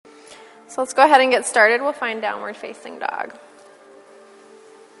So let's go ahead and get started. We'll find downward facing dog.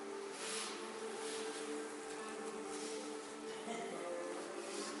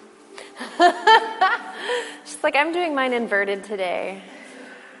 She's like, I'm doing mine inverted today.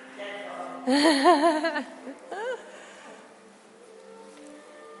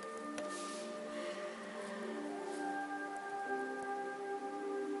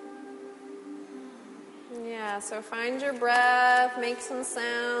 Yeah, so find your breath, make some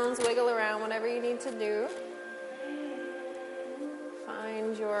sounds, wiggle around, whatever you need to do.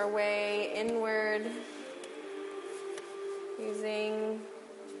 Find your way inward using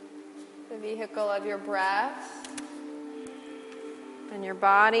the vehicle of your breath and your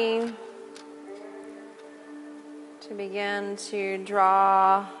body to begin to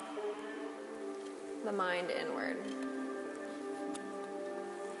draw the mind inward.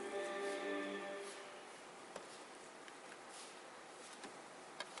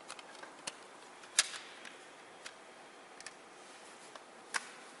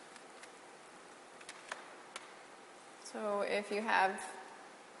 So if you have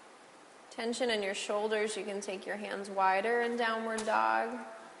tension in your shoulders, you can take your hands wider in downward dog.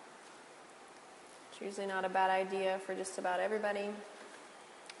 It's usually not a bad idea for just about everybody.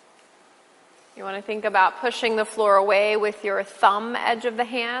 You want to think about pushing the floor away with your thumb edge of the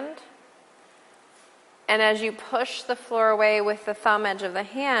hand. And as you push the floor away with the thumb edge of the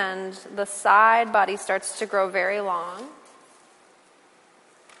hand, the side body starts to grow very long.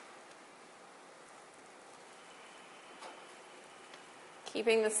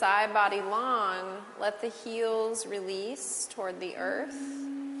 Keeping the side body long, let the heels release toward the earth.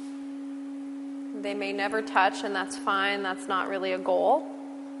 They may never touch, and that's fine. That's not really a goal.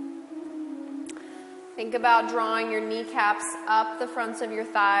 Think about drawing your kneecaps up the fronts of your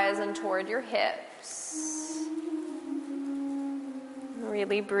thighs and toward your hips.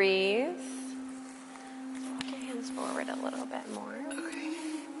 Really breathe. Walk your hands forward a little bit more. Okay.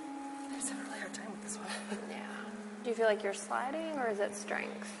 I just have a really hard time with this one. Yeah. Do you feel like you're sliding, or is it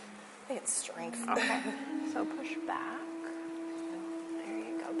strength? I think it's strength. Okay. So push back. There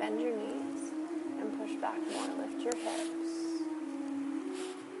you go. Bend your knees and push back more. Lift your hips.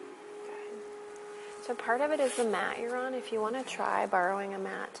 Good. So part of it is the mat you're on. If you want to try borrowing a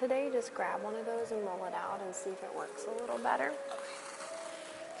mat today, just grab one of those and roll it out and see if it works a little better.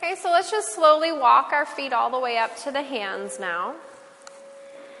 Okay, so let's just slowly walk our feet all the way up to the hands now.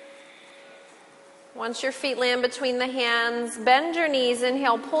 Once your feet land between the hands, bend your knees.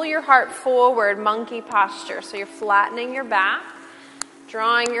 Inhale, pull your heart forward, monkey posture. So you're flattening your back,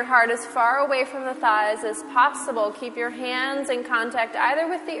 drawing your heart as far away from the thighs as possible. Keep your hands in contact either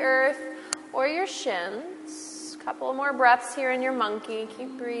with the earth or your shins. A couple more breaths here in your monkey.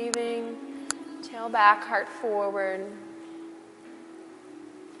 Keep breathing. Tail back, heart forward.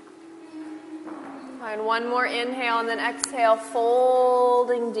 And one more inhale and then exhale,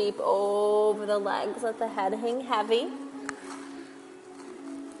 folding deep over the legs. Let the head hang heavy.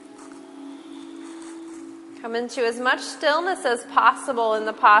 Come into as much stillness as possible in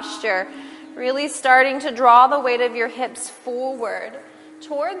the posture. Really starting to draw the weight of your hips forward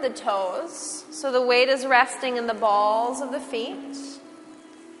toward the toes. So the weight is resting in the balls of the feet.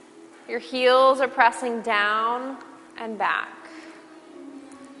 Your heels are pressing down and back.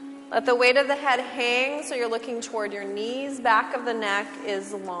 Let the weight of the head hang so you're looking toward your knees. Back of the neck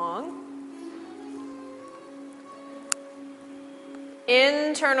is long.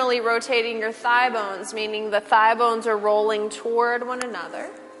 Internally rotating your thigh bones, meaning the thigh bones are rolling toward one another.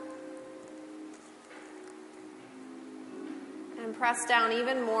 And press down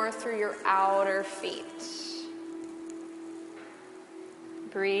even more through your outer feet.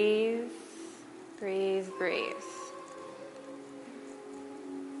 Breathe, breathe, breathe.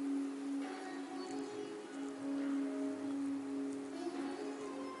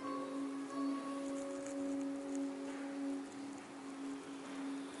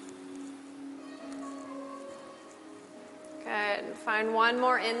 Good. Find one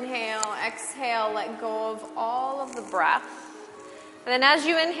more inhale. Exhale, let go of all of the breath. And then as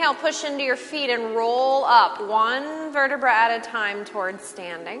you inhale, push into your feet and roll up one vertebra at a time towards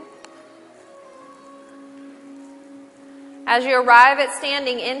standing. As you arrive at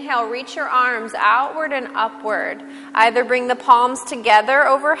standing, inhale, reach your arms outward and upward. Either bring the palms together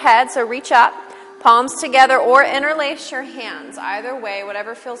overhead, so reach up, palms together, or interlace your hands. Either way,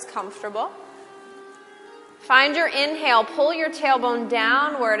 whatever feels comfortable. Find your inhale, pull your tailbone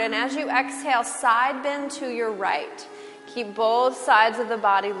downward, and as you exhale, side bend to your right. Keep both sides of the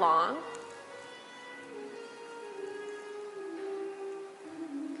body long.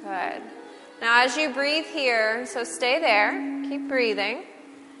 Good. Now as you breathe here, so stay there, keep breathing.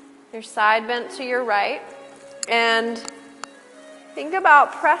 Your side bent to your right. And think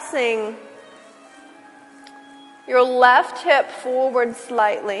about pressing your left hip forward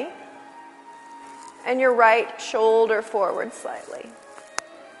slightly and your right shoulder forward slightly.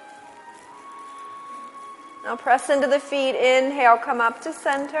 Now press into the feet. Inhale, come up to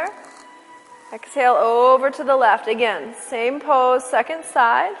center. Exhale, over to the left. Again, same pose, second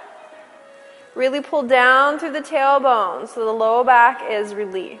side. Really pull down through the tailbone so the low back is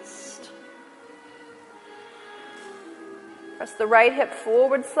released. Press the right hip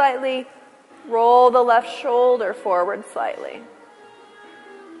forward slightly. Roll the left shoulder forward slightly.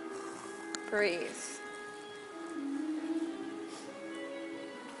 Breathe.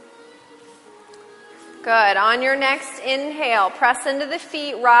 Good. On your next inhale, press into the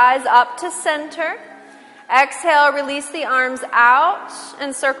feet, rise up to center. Exhale, release the arms out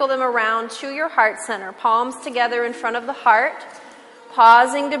and circle them around to your heart center. Palms together in front of the heart.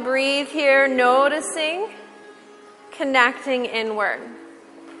 Pausing to breathe here, noticing, connecting inward.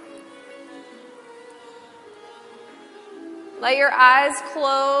 Let your eyes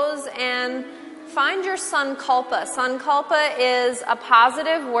close and find your sankalpa. Sankalpa is a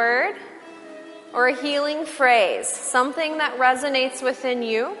positive word or a healing phrase, something that resonates within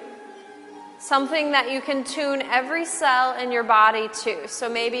you, something that you can tune every cell in your body to. So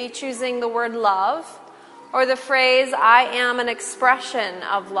maybe choosing the word love or the phrase, I am an expression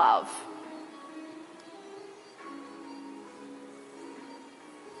of love.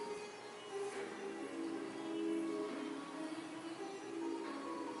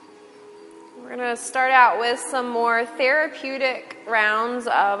 We're going to start out with some more therapeutic rounds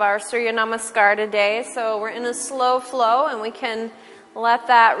of our Surya Namaskar today. So we're in a slow flow and we can let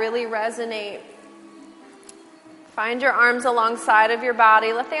that really resonate. Find your arms alongside of your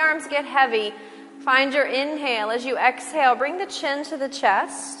body. Let the arms get heavy. Find your inhale. As you exhale, bring the chin to the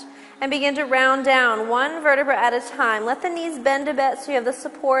chest and begin to round down one vertebra at a time. Let the knees bend a bit so you have the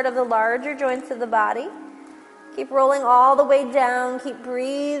support of the larger joints of the body. Keep rolling all the way down. Keep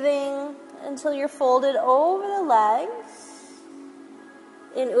breathing until you're folded over the legs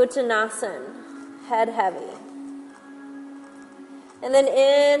in Uttanasana, head heavy. And then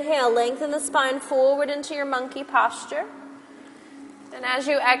inhale, lengthen the spine forward into your monkey posture. And as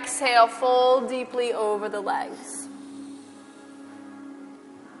you exhale, fold deeply over the legs.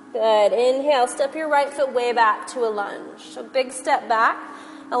 Good. Inhale, step your right foot way back to a lunge. So big step back,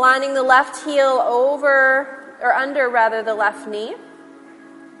 aligning the left heel over, or under rather, the left knee.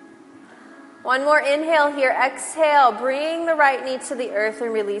 One more inhale here. Exhale, bring the right knee to the earth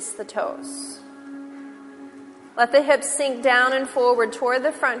and release the toes. Let the hips sink down and forward toward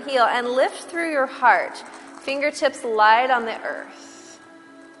the front heel and lift through your heart. Fingertips light on the earth.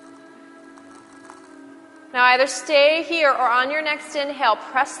 Now either stay here or on your next inhale,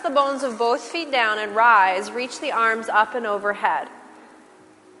 press the bones of both feet down and rise. Reach the arms up and overhead.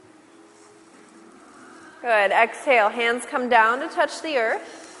 Good. Exhale, hands come down to touch the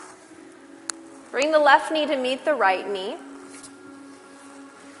earth. Bring the left knee to meet the right knee.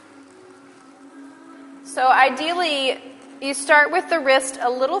 So ideally, you start with the wrist a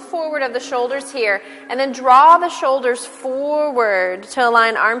little forward of the shoulders here, and then draw the shoulders forward to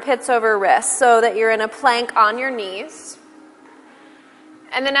align armpits over wrists so that you're in a plank on your knees.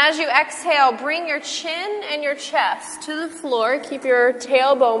 And then as you exhale, bring your chin and your chest to the floor. Keep your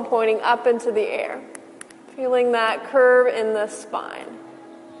tailbone pointing up into the air, feeling that curve in the spine.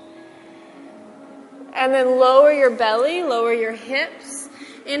 And then lower your belly, lower your hips.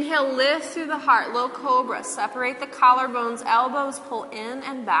 Inhale, lift through the heart, low cobra. Separate the collarbones, elbows pull in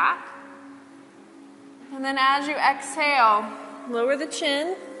and back. And then as you exhale, lower the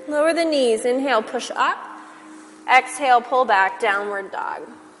chin, lower the knees. Inhale, push up. Exhale, pull back, downward dog.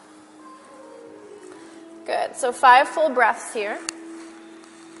 Good. So 5 full breaths here.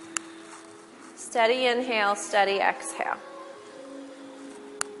 Steady inhale, steady exhale.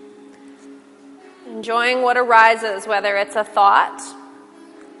 Enjoying what arises, whether it's a thought,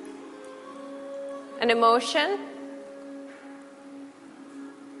 an emotion,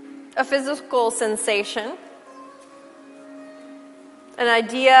 a physical sensation, an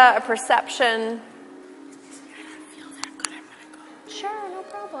idea, a perception. I don't feel that good. I'm going to go. Sure, no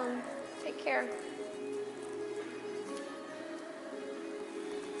problem. Take care.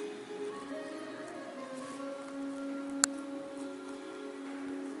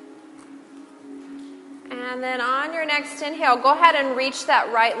 And then on your next inhale, go ahead and reach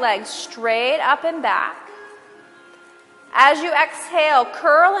that right leg straight up and back. As you exhale,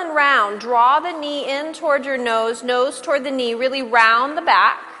 curl and round. Draw the knee in toward your nose, nose toward the knee. Really round the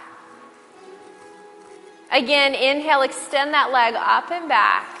back. Again, inhale, extend that leg up and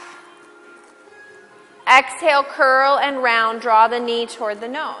back. Exhale, curl and round. Draw the knee toward the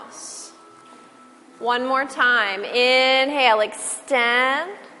nose. One more time. Inhale,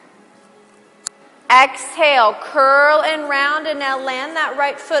 extend. Exhale, curl and round, and now land that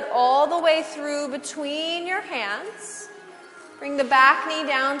right foot all the way through between your hands. Bring the back knee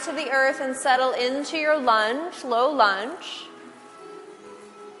down to the earth and settle into your lunge, low lunge.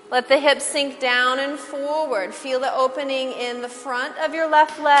 Let the hips sink down and forward. Feel the opening in the front of your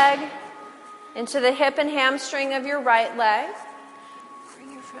left leg, into the hip and hamstring of your right leg.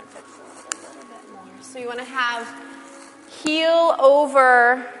 Bring your front foot forward a little bit more. So you want to have heel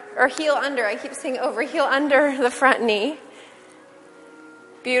over, or heel under. I keep saying over. Heel under the front knee.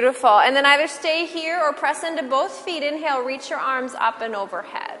 Beautiful. And then either stay here or press into both feet. Inhale, reach your arms up and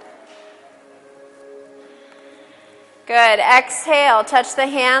overhead. Good. Exhale, touch the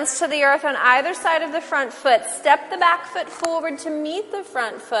hands to the earth on either side of the front foot. Step the back foot forward to meet the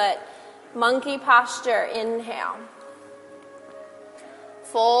front foot. Monkey posture. Inhale.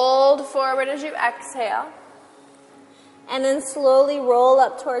 Fold forward as you exhale. And then slowly roll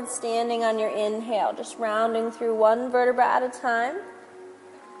up towards standing on your inhale, just rounding through one vertebra at a time.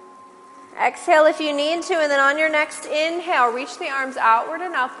 Exhale if you need to, and then on your next inhale, reach the arms outward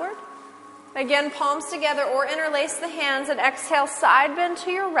and upward. Again, palms together or interlace the hands, and exhale, side bend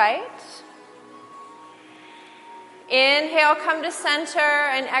to your right. Inhale, come to center,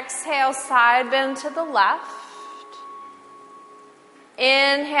 and exhale, side bend to the left.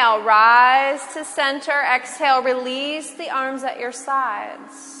 Inhale, rise to center. Exhale, release the arms at your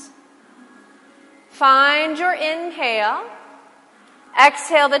sides. Find your inhale.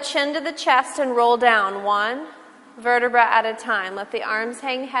 Exhale the chin to the chest and roll down one vertebra at a time. Let the arms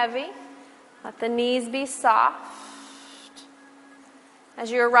hang heavy. Let the knees be soft.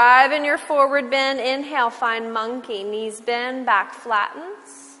 As you arrive in your forward bend, inhale, find monkey. Knees bend, back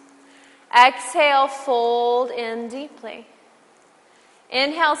flattens. Exhale, fold in deeply.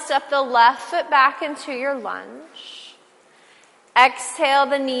 Inhale, step the left foot back into your lunge. Exhale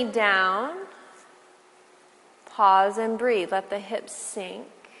the knee down. Pause and breathe. Let the hips sink.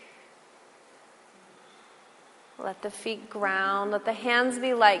 Let the feet ground. Let the hands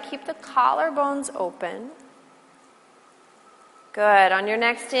be light. Keep the collarbones open. Good. On your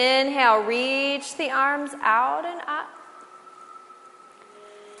next inhale, reach the arms out and up.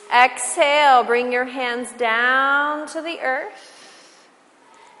 Exhale, bring your hands down to the earth.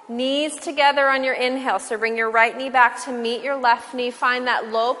 Knees together on your inhale, so bring your right knee back to meet your left knee. Find that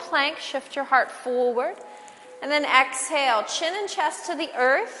low plank, shift your heart forward. And then exhale, chin and chest to the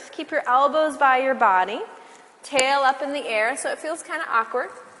earth. Keep your elbows by your body. Tail up in the air, so it feels kind of awkward.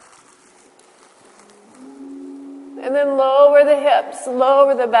 And then lower the hips,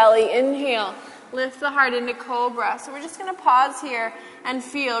 lower the belly. Inhale, lift the heart into cobra. So we're just going to pause here and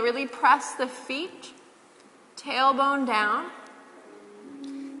feel. Really press the feet, tailbone down.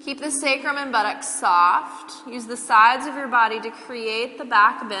 Keep the sacrum and buttocks soft. Use the sides of your body to create the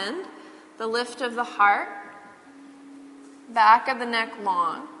back bend, the lift of the heart, back of the neck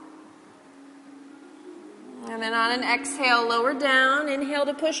long. And then on an exhale, lower down. Inhale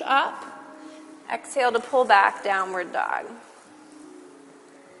to push up. Exhale to pull back, downward dog.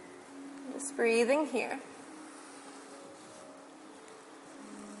 Just breathing here.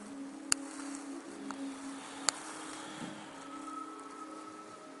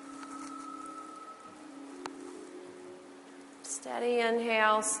 Steady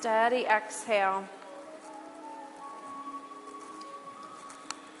inhale, steady exhale.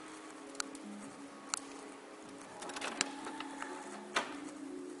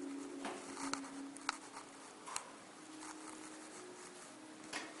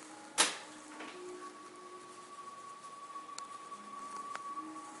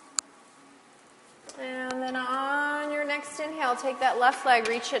 And then on your next inhale, take that left leg,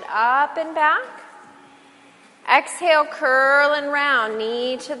 reach it up and back. Exhale, curl and round,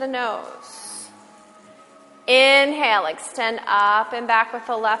 knee to the nose. Inhale, extend up and back with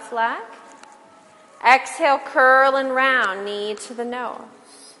the left leg. Exhale, curl and round, knee to the nose.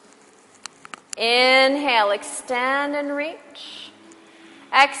 Inhale, extend and reach.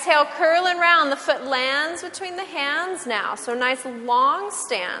 Exhale, curl and round. The foot lands between the hands now. So nice long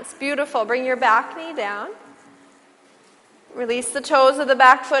stance. Beautiful. Bring your back knee down. Release the toes of the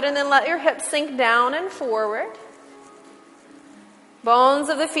back foot and then let your hips sink down and forward. Bones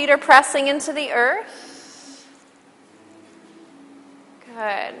of the feet are pressing into the earth.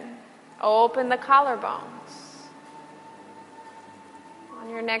 Good. Open the collarbones. On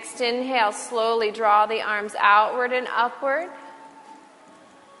your next inhale, slowly draw the arms outward and upward.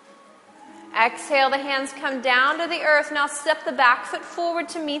 Exhale, the hands come down to the earth. Now step the back foot forward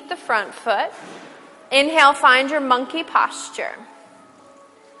to meet the front foot. Inhale, find your monkey posture.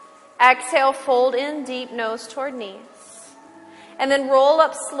 Exhale, fold in deep, nose toward knees. And then roll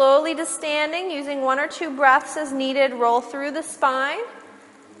up slowly to standing, using 1 or 2 breaths as needed. Roll through the spine.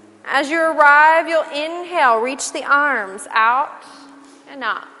 As you arrive, you'll inhale, reach the arms out and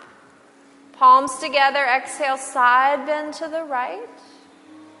up. Palms together, exhale, side bend to the right.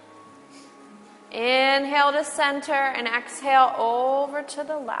 Inhale to center and exhale over to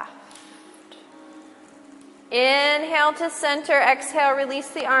the left. Inhale to center, exhale, release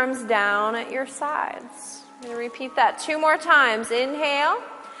the arms down at your sides. I'm going to repeat that 2 more times. Inhale,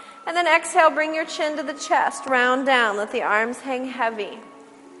 and then exhale, bring your chin to the chest, round down, let the arms hang heavy.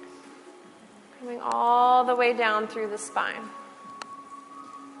 Coming all the way down through the spine.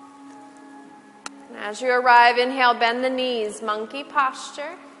 And as you arrive, inhale, bend the knees, monkey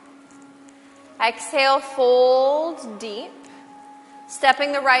posture. Exhale, fold deep.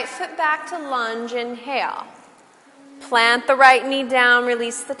 Stepping the right foot back to lunge, inhale. Plant the right knee down,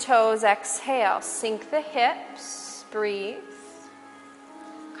 release the toes, exhale. Sink the hips, breathe.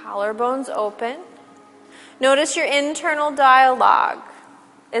 Collarbones open. Notice your internal dialogue.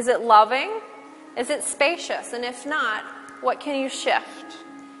 Is it loving? Is it spacious? And if not, what can you shift?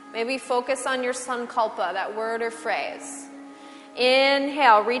 Maybe focus on your sankalpa, that word or phrase.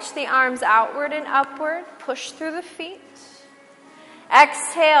 Inhale, reach the arms outward and upward. Push through the feet.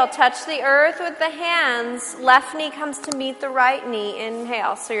 Exhale, touch the earth with the hands. Left knee comes to meet the right knee.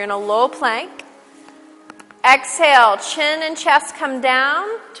 Inhale, so you're in a low plank. Exhale, chin and chest come down.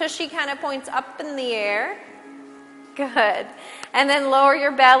 Tushy kind of points up in the air. Good. And then lower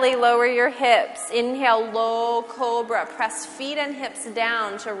your belly, lower your hips. Inhale, low cobra. Press feet and hips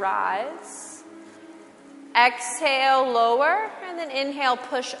down to rise. Exhale, lower. And then inhale,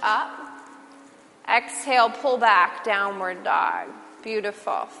 push up. Exhale, pull back, downward dog.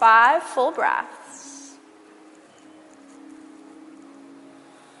 Beautiful. 5 full breaths.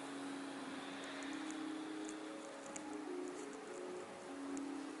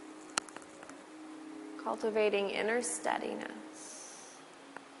 Cultivating inner steadiness.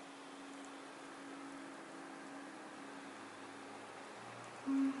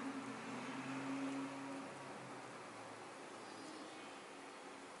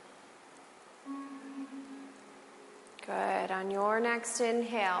 Good. On your next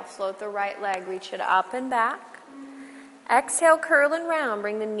inhale, float the right leg, reach it up and back. Exhale, curl and round.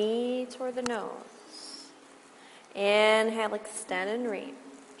 Bring the knee toward the nose. Inhale, extend and reach.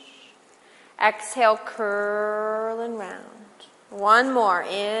 Exhale, curl and round. 1 more.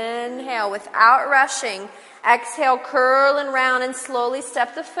 Inhale without rushing. Exhale, curl and round, and slowly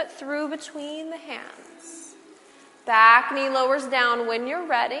step the foot through between the hands. Back knee lowers down when you're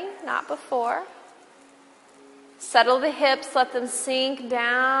ready, not before. Settle the hips, let them sink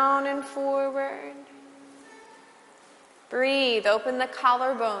down and forward. Breathe, open the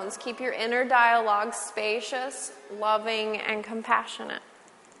collarbones. Keep your inner dialogue spacious, loving, and compassionate.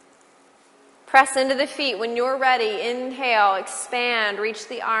 Press into the feet when you're ready. Inhale, expand, reach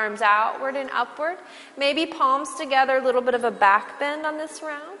the arms outward and upward. Maybe palms together, a little bit of a back bend on this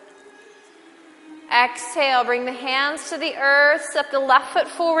round. Exhale, bring the hands to the earth. Step the left foot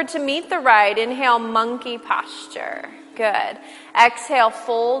forward to meet the right. Inhale, monkey posture. Good. Exhale,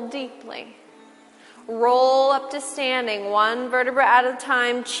 fold deeply. Roll up to standing, 1 vertebra at a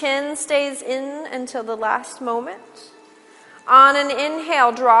time. Chin stays in until the last moment. On an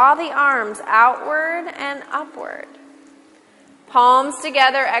inhale, draw the arms outward and upward. Palms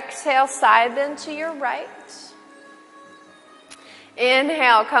together. Exhale, side bend to your right.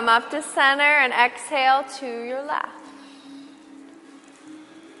 Inhale, come up to center, and exhale to your left.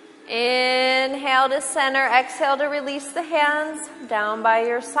 Inhale to center, exhale to release the hands down by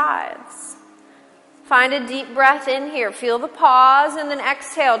your sides. Find a deep breath in here. Feel the pause, and then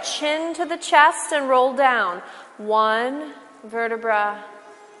exhale, chin to the chest and roll down. 1 vertebra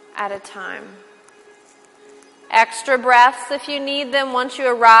at a time. Extra breaths if you need them. Once you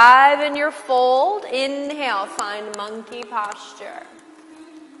arrive in your fold, inhale, find monkey posture.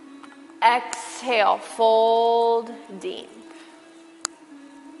 Exhale, fold deep.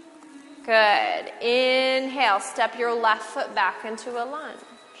 Good. Inhale, step your left foot back into a lunge.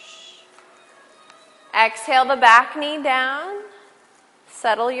 Exhale the back knee down.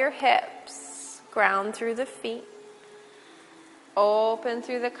 Settle your hips. Ground through the feet. Open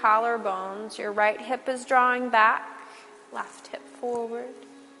through the collarbones. Your right hip is drawing back. Left hip forward.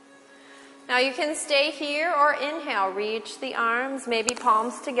 Now you can stay here or inhale. Reach the arms, maybe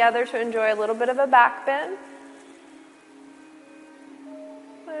palms together to enjoy a little bit of a back bend.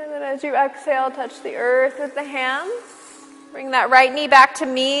 And then as you exhale, touch the earth with the hands. Bring that right knee back to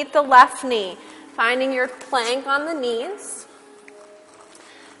meet the left knee. Finding your plank on the knees.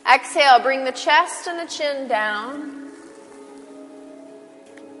 Exhale, bring the chest and the chin down.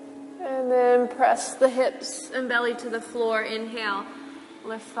 And then press the hips and belly to the floor. Inhale,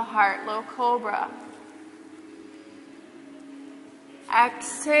 lift the heart, low cobra.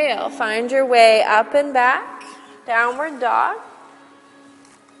 Exhale, find your way up and back, downward dog.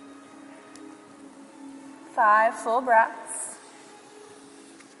 5 full breaths.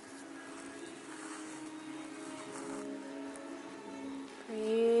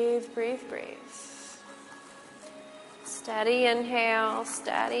 Breathe, breathe, breathe. Steady inhale,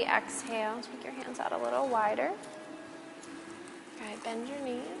 steady exhale. Take your hands out a little wider. All right, bend your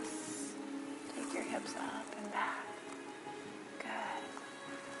knees. Take your hips up and back. Good.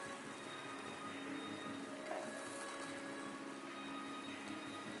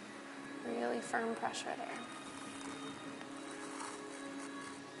 Good. Really firm pressure there.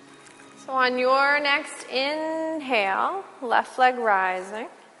 So on your next inhale, left leg rising.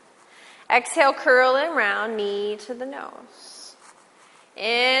 Exhale, curl and round, knee to the nose.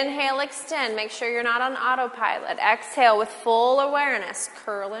 Inhale, extend. Make sure you're not on autopilot. Exhale with full awareness,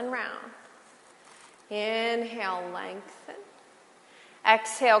 curl and round. Inhale, lengthen.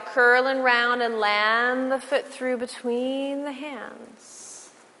 Exhale, curl and round and land the foot through between the hands.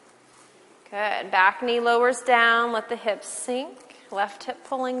 Good. Back knee lowers down, let the hips sink. Left hip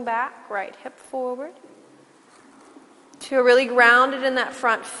pulling back, right hip forward. Feel really grounded in that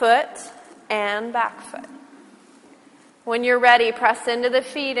front foot and back foot. When you're ready, press into the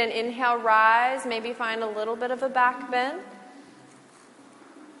feet and inhale, rise. Maybe find a little bit of a back bend.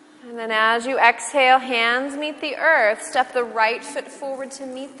 And then as you exhale, hands meet the earth. Step the right foot forward to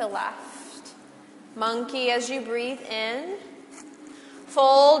meet the left. Monkey as you breathe in.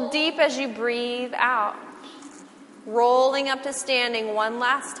 Fold deep as you breathe out. Rolling up to standing one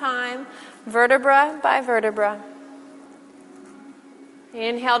last time, vertebra by vertebra.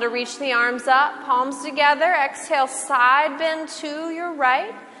 Inhale to reach the arms up, palms together. Exhale, side bend to your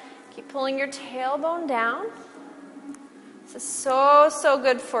right. Keep pulling your tailbone down. This is so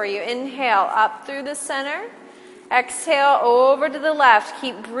good for you. Inhale, up through the center. Exhale, over to the left.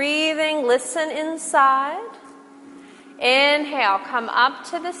 Keep breathing, listen inside. Inhale, come up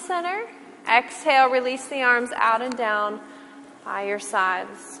to the center. Exhale, release the arms out and down by your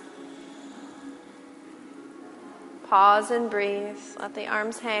sides. Pause and breathe. Let the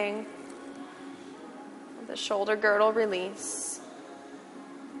arms hang. Let the shoulder girdle release.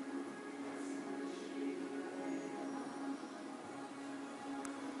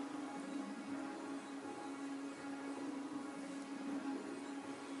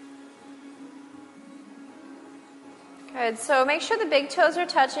 Good. So make sure the big toes are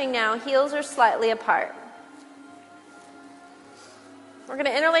touching now. Heels are slightly apart. We're going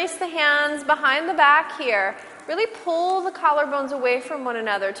to interlace the hands behind the back here. Really pull the collarbones away from one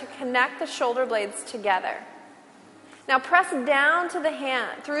another to connect the shoulder blades together. Now press down to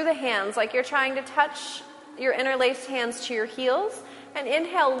through the hands like you're trying to touch your interlaced hands to your heels. And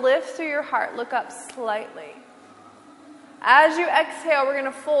inhale, lift through your heart. Look up slightly. As you exhale, we're going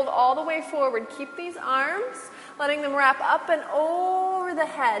to fold all the way forward. Keep these arms, letting them wrap up and over the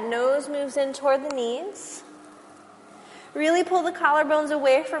head. Nose moves in toward the knees. Really pull the collarbones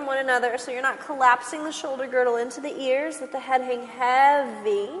away from one another so you're not collapsing the shoulder girdle into the ears. Let the head hang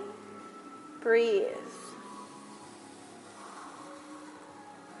heavy. Breathe.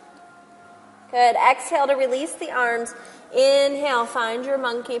 Good. Exhale to release the arms. Inhale, find your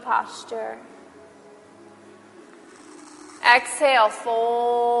monkey posture. Exhale,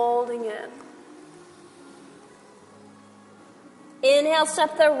 folding in. Inhale,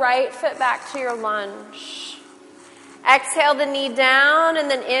 step the right foot back to your lunge. Exhale the knee down and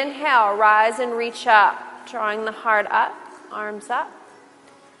then inhale, rise and reach up, drawing the heart up, arms up.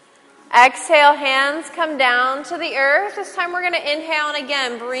 Exhale, hands come down to the earth. This time we're going to inhale and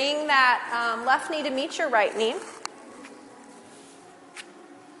again bring that left knee to meet your right knee.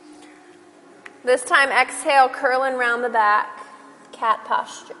 This time exhale, curl and round the back, cat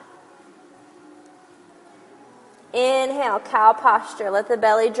posture. Inhale, cow posture. Let the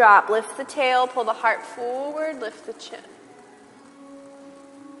belly drop. Lift the tail, pull the heart forward, lift the chin.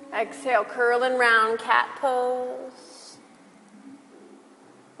 Exhale, curl and round, cat pose.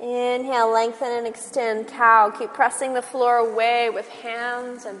 Inhale, lengthen and extend, cow. Keep pressing the floor away with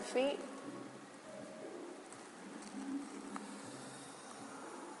hands and feet.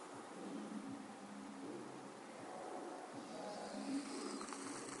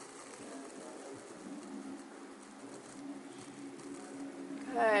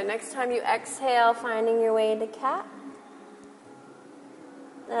 Good. Next time you exhale, finding your way to cat.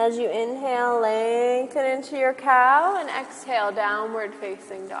 As you inhale, lengthen into your cow, and exhale, downward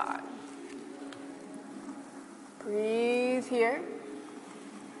facing dog. Breathe here.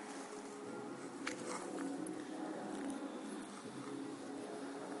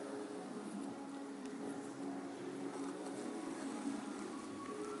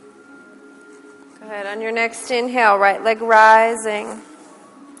 Good. On your next inhale, right leg rising.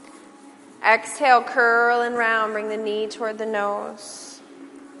 Exhale, curl and round. Bring the knee toward the nose.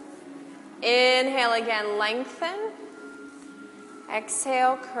 Inhale again, lengthen.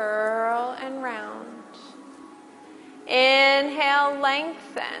 Exhale, curl and round. Inhale,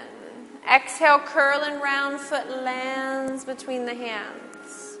 lengthen. Exhale, curl and round. Foot lands between the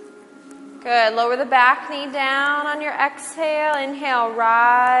hands. Good. Lower the back knee down on your exhale. Inhale,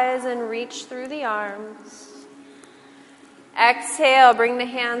 rise and reach through the arms. Exhale, bring the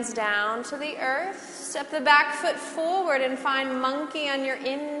hands down to the earth. Step the back foot forward and find monkey on your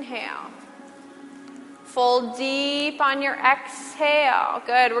inhale. Fold deep on your exhale.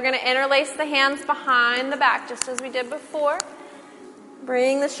 Good. We're going to interlace the hands behind the back, just as we did before.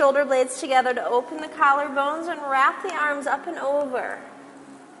 Bring the shoulder blades together to open the collarbones and wrap the arms up and over.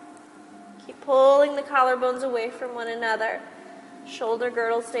 Keep pulling the collarbones away from one another. Shoulder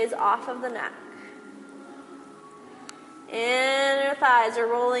girdle stays off of the neck. Inner thighs are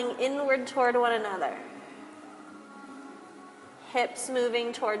rolling inward toward one another. Hips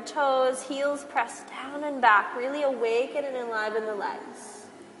moving toward toes, heels pressed down and back. Really awaken and enliven the legs.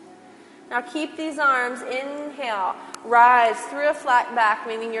 Now keep these arms. Inhale, rise through a flat back,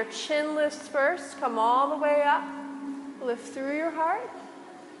 meaning your chin lifts first. Come all the way up. Lift through your heart.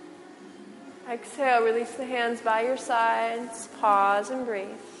 Exhale, release the hands by your sides. Pause and breathe.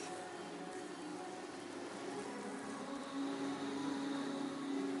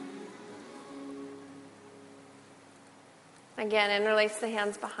 Again, interlace the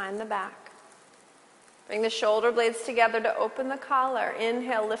hands behind the back. Bring the shoulder blades together to open the collar.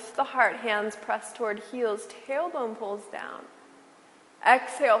 Inhale, lift the heart, hands pressed toward heels, tailbone pulls down.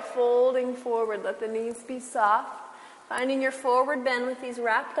 Exhale, folding forward, let the knees be soft. Finding your forward bend with these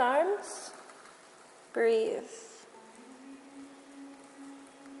wrapped arms. Breathe.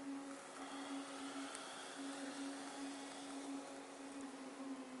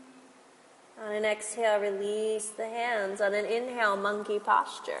 On an exhale, release the hands. On an inhale, monkey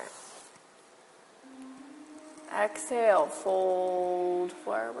posture. Exhale, fold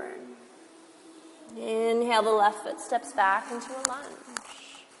forward. Inhale, the left foot steps back into a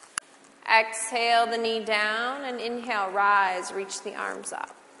lunge. Exhale, the knee down, and inhale, rise, reach the arms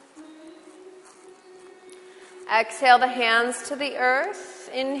up. Exhale, the hands to the earth.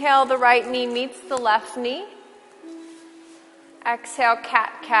 Inhale, the right knee meets the left knee. Exhale,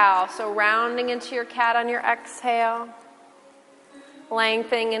 cat-cow. So rounding into your cat on your exhale.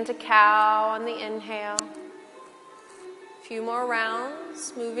 Lengthening into cow on the inhale. A few more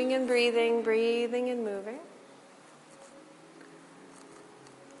rounds. Moving and breathing, breathing and moving.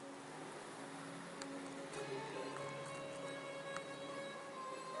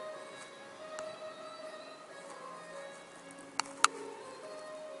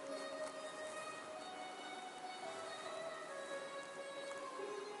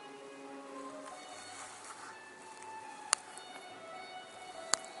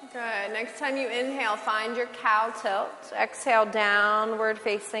 Good. Next time you inhale, find your cow tilt. Exhale, downward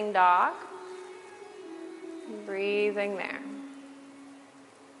facing dog. Breathing there.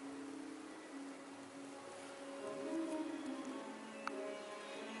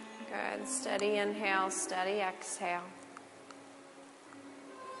 Good. Steady inhale, steady exhale.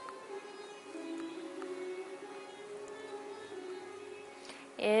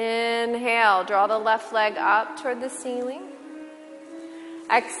 Inhale, draw the left leg up toward the ceiling.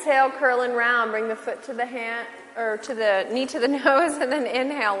 Exhale, curl and round. Bring the foot to the hand, or to the knee to the nose, and then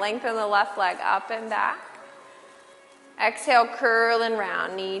inhale, lengthen the left leg up and back. Exhale, curl and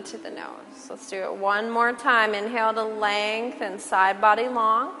round, knee to the nose. Let's do it one more time. Inhale to lengthen, side body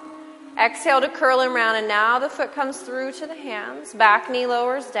long. Exhale to curl and round, and now the foot comes through to the hands. Back knee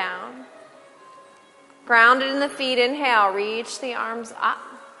lowers down. Grounded in the feet, inhale, reach the arms up.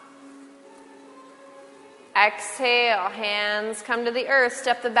 Exhale, hands come to the earth.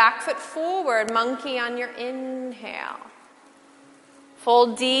 Step the back foot forward, monkey on your inhale.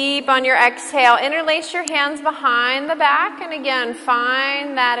 Fold deep on your exhale. Interlace your hands behind the back, and again,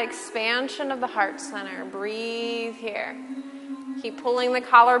 find that expansion of the heart center. Breathe here. Keep pulling the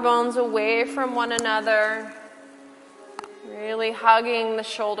collarbones away from one another. Really hugging the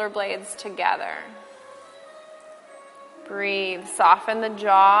shoulder blades together. Breathe. Soften the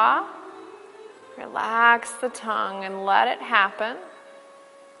jaw. Relax the tongue and let it happen.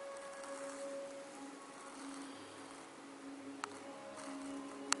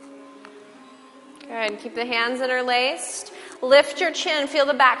 Good. Keep the hands interlaced. Lift your chin. Feel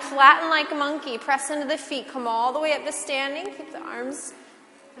the back flatten like a monkey. Press into the feet. Come all the way up to standing. Keep the arms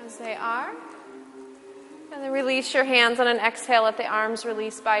as they are. And then release your hands on an exhale. Let the arms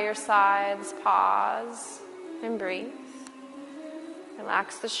release by your sides. Pause and breathe.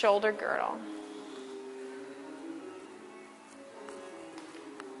 Relax the shoulder girdle.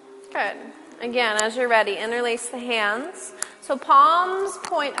 Good. Again, as you're ready, interlace the hands. So palms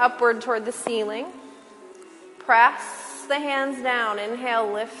point upward toward the ceiling. Press the hands down.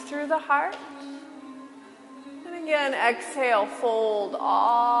 Inhale, lift through the heart. And again, exhale, fold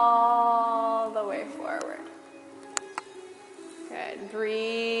all the way forward. Good.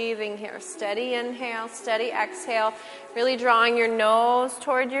 Breathing here. Steady inhale, steady exhale. Really drawing your nose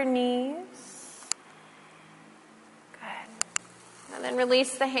toward your knees. Good. And then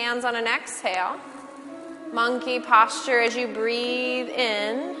release the hands on an exhale. Monkey posture as you breathe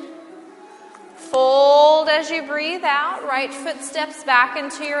in. Fold as you breathe out. Right foot steps back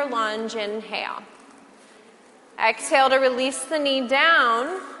into your lunge. Inhale. Exhale to release the knee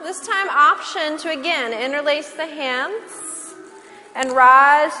down. This time option to again interlace the hands and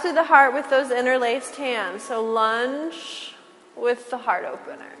rise through the heart with those interlaced hands. So lunge with the heart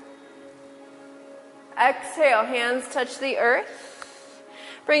opener. Exhale, hands touch the earth.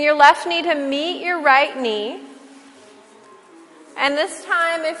 Bring your left knee to meet your right knee. And this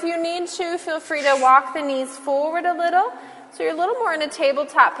time, if you need to, feel free to walk the knees forward a little. So you're a little more in a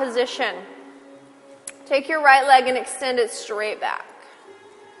tabletop position. Take your right leg and extend it straight back.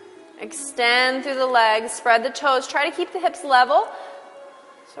 Extend through the legs, spread the toes. Try to keep the hips level.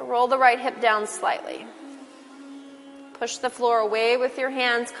 So roll the right hip down slightly. Push the floor away with your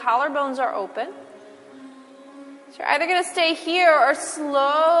hands. Collarbones are open. So you're either going to stay here or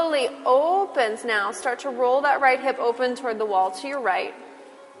slowly opens now. Start to roll that right hip open toward the wall to your right.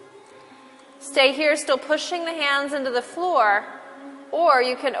 Stay here, still pushing the hands into the floor, or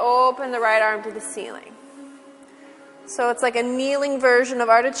you can open the right arm to the ceiling. So it's like a kneeling version of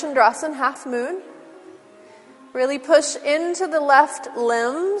Ardha Chandrasana, half moon. Really push into the left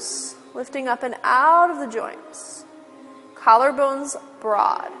limbs, lifting up and out of the joints. Collarbones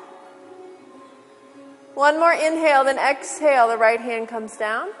broad. One more inhale, then exhale. The right hand comes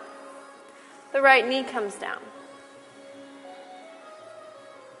down. The right knee comes down.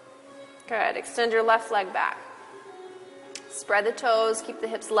 Good. Extend your left leg back. Spread the toes. Keep the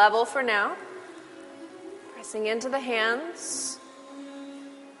hips level for now. Pressing into the hands.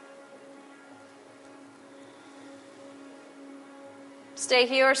 Stay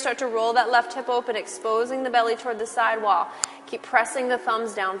here or start to roll that left hip open, exposing the belly toward the side wall. Keep pressing the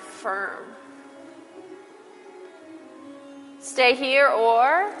thumbs down firm. Stay here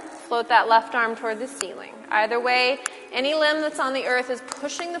or float that left arm toward the ceiling. Either way, any limb that's on the earth is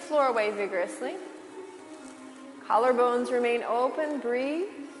pushing the floor away vigorously. Collarbones remain open. Breathe.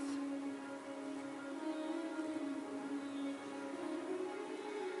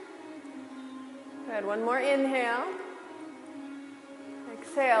 Good. One more inhale.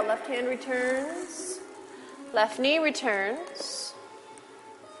 Exhale. Left hand returns. Left knee returns.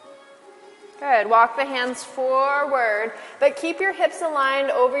 Good. Walk the hands forward, but keep your hips aligned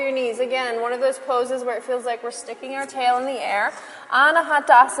over your knees. Again, one of those poses where it feels like we're sticking our tail in the air.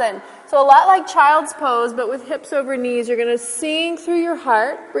 Anahatasana. So a lot like child's pose, but with hips over knees. You're going to sink through your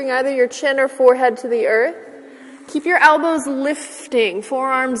heart. Bring either your chin or forehead to the earth. Keep your elbows lifting,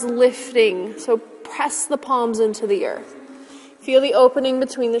 forearms lifting. So press the palms into the earth. Feel the opening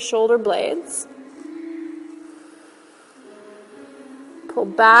between the shoulder blades. Pull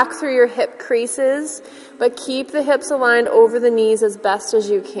back through your hip creases, but keep the hips aligned over the knees as best as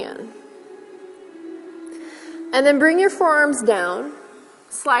you can. And then bring your forearms down.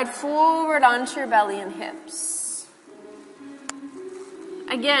 Slide forward onto your belly and hips.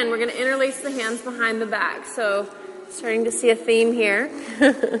 Again, we're going to interlace the hands behind the back. So, starting to see a theme here.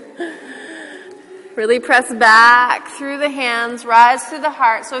 Really press back through the hands, rise through the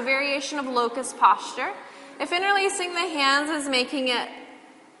heart. So a variation of locust posture. If interlacing the hands is making it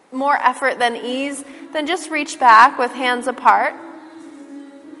more effort than ease, then just reach back with hands apart.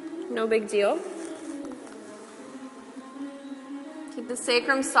 No big deal. Keep the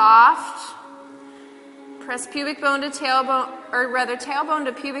sacrum soft. Press pubic bone to tailbone, or rather tailbone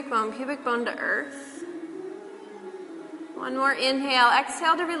to pubic bone to earth. One more inhale.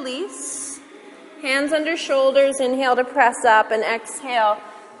 Exhale to release. Hands under shoulders. Inhale to press up and exhale.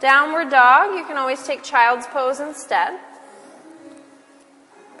 Downward dog. You can always take child's pose instead.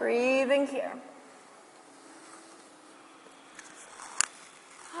 Breathing here.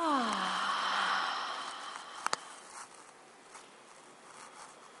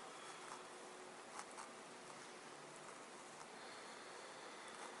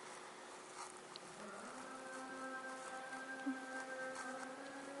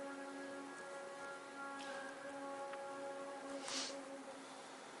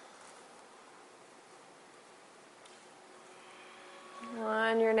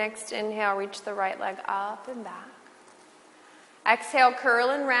 next inhale, reach the right leg up and back. Exhale,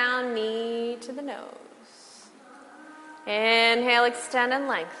 curl and round, knee to the nose. Inhale, extend and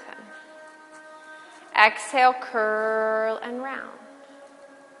lengthen. Exhale, curl and round.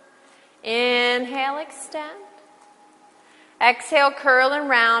 Inhale, extend. Exhale, curl and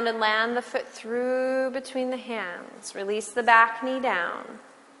round and land the foot through between the hands. Release the back knee down.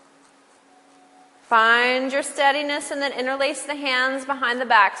 Find your steadiness and then interlace the hands behind the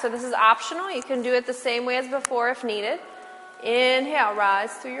back. So this is optional. You can do it the same way as before if needed. Inhale,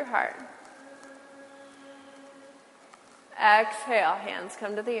 rise through your heart. Exhale, hands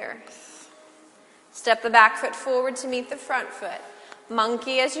come to the earth. Step the back foot forward to meet the front foot.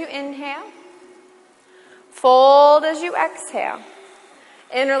 Monkey as you inhale. Fold as you exhale.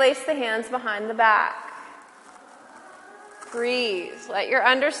 Interlace the hands behind the back. Breathe. Let your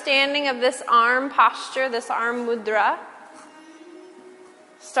understanding of this arm posture, this arm mudra,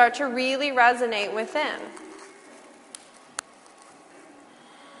 start to really resonate within.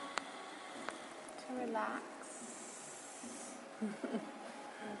 To relax.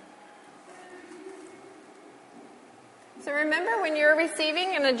 So remember, when you're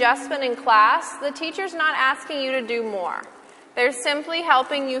receiving an adjustment in class, the teacher's not asking you to do more. They're simply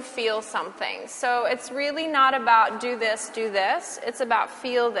helping you feel something. So it's really not about do this, do this. It's about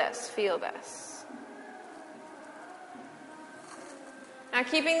feel this, feel this. Now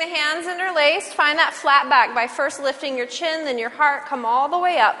keeping the hands interlaced, find that flat back by first lifting your chin, then your heart, come all the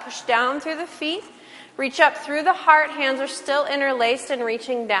way up, push down through the feet, reach up through the heart, hands are still interlaced and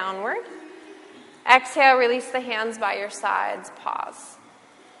reaching downward. Exhale, release the hands by your sides, pause.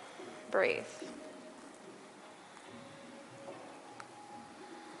 Breathe.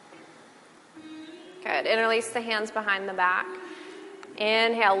 Good. Interlace the hands behind the back.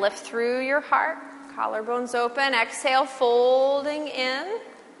 Inhale, lift through your heart. Collarbones open. Exhale, folding in.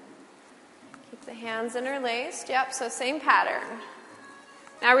 Keep the hands interlaced. Yep, so same pattern.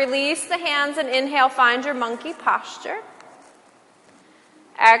 Now release the hands and inhale, find your monkey posture.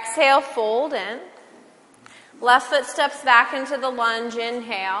 Exhale, fold in. Left foot steps back into the lunge.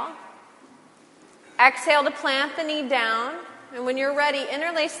 Inhale. Exhale to plant the knee down. And when you're ready,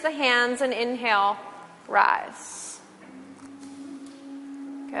 interlace the hands and inhale, rise.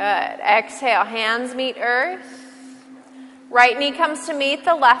 Good. Exhale, hands meet earth. Right knee comes to meet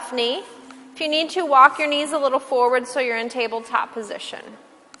the left knee. If you need to, walk your knees a little forward so you're in tabletop position.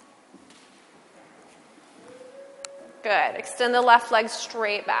 Good. Extend the left leg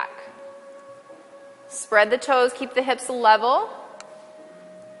straight back. Spread the toes, keep the hips level.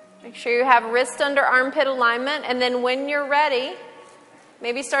 Make sure you have wrist under armpit alignment. And then when you're ready,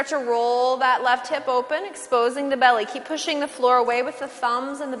 maybe start to roll that left hip open, exposing the belly. Keep pushing the floor away with the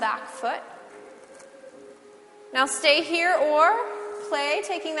thumbs and the back foot. Now stay here or play,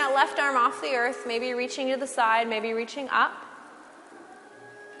 taking that left arm off the earth, maybe reaching to the side, maybe reaching up.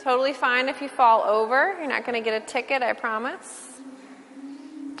 Totally fine if you fall over. You're not going to get a ticket, I promise.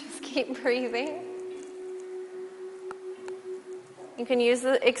 Just keep breathing. You can use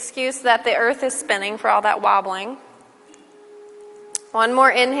the excuse that the earth is spinning for all that wobbling. One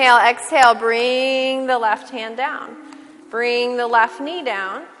more inhale, exhale, bring the left hand down. Bring the left knee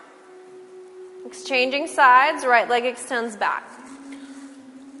down. Exchanging sides, right leg extends back.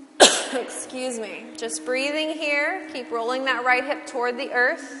 Excuse me. Just breathing here. Keep rolling that right hip toward the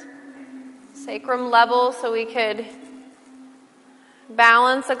earth. Sacrum level so we could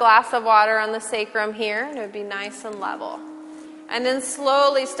balance a glass of water on the sacrum here. And it would be nice and level. And then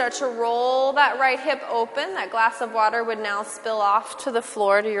slowly start to roll that right hip open. That glass of water would now spill off to the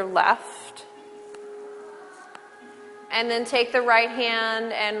floor to your left. And then take the right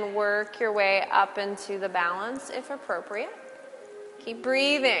hand and work your way up into the balance if appropriate. Keep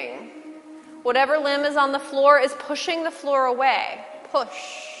breathing. Whatever limb is on the floor is pushing the floor away.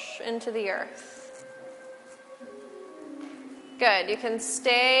 Push into the earth. Good. You can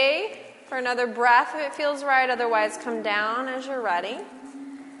stay for another breath if it feels right. Otherwise, come down as you're ready.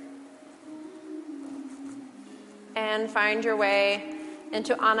 And find your way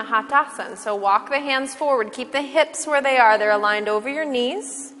into Anahatasana. So walk the hands forward. Keep the hips where they are. They're aligned over your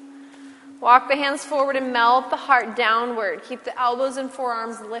knees. Walk the hands forward and melt the heart downward. Keep the elbows and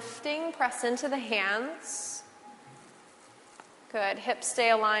forearms lifting. Press into the hands. Good. Hips stay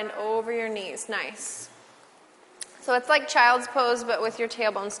aligned over your knees. Nice. So it's like child's pose, but with your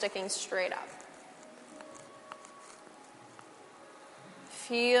tailbone sticking straight up.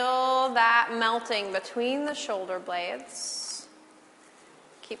 Feel that melting between the shoulder blades.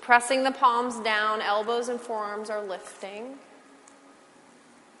 Keep pressing the palms down. Elbows and forearms are lifting.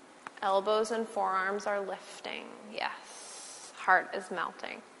 Elbows and forearms are lifting. Yes. Heart is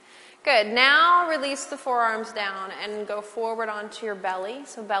melting. Good. Now release the forearms down and go forward onto your belly.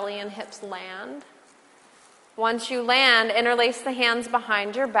 So belly and hips land. Once you land, interlace the hands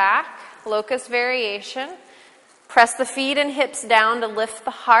behind your back. Locust variation. Press the feet and hips down to lift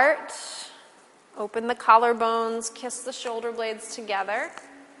the heart. Open the collarbones. Kiss the shoulder blades together.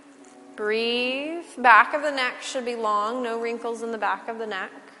 Breathe. Back of the neck should be long. No wrinkles in the back of the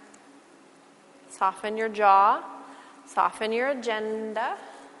neck. Soften your jaw. Soften your agenda.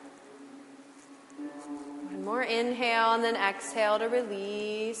 One more inhale and then exhale to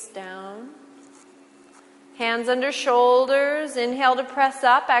release down. Hands under shoulders. Inhale to press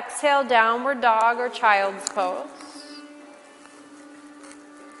up. Exhale, downward dog or child's pose.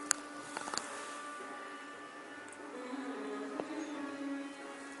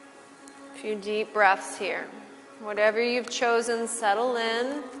 A few deep breaths here. Whatever you've chosen, settle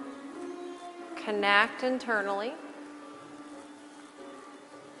in. Connect internally.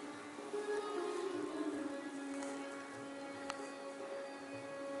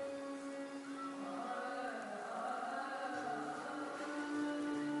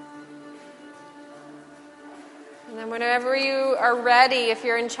 And then whenever you are ready, if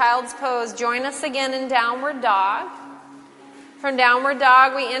you're in child's pose, join us again in downward dog. From downward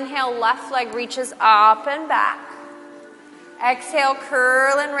dog, we inhale, left leg reaches up and back. Exhale,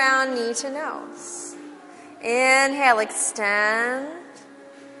 curl and round, knee to nose. Inhale, extend.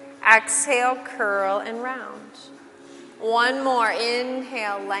 Exhale, curl and round. One more.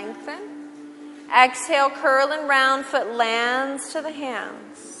 Inhale, lengthen. Exhale, curl and round, foot lands to the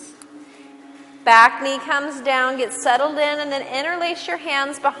hands. Back knee comes down, get settled in, and then interlace your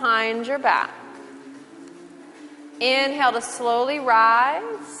hands behind your back. Inhale to slowly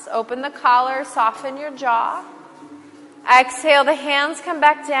rise. Open the collar, soften your jaw. Exhale, the hands come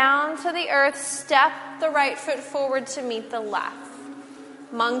back down to the earth. Step the right foot forward to meet the left.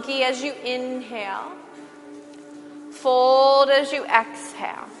 Monkey as you inhale. Fold as you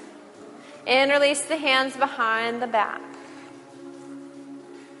exhale. Interlace the hands behind the back.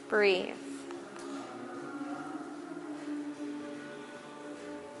 Breathe.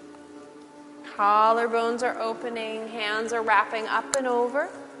 Collarbones are opening, hands are wrapping up and over.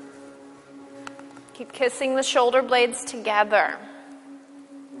 Keep kissing the shoulder blades together.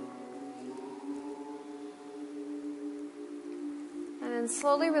 And then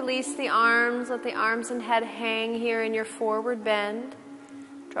slowly release the arms. Let the arms and head hang here in your forward bend.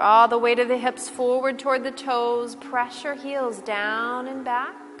 Draw the weight of the hips forward toward the toes. Press your heels down and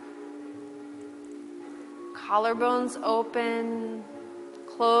back. Collarbones open.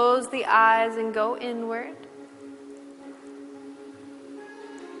 Close the eyes and go inward.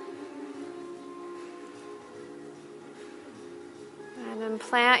 And then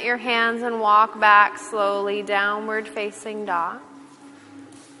plant your hands and walk back slowly, downward facing dog.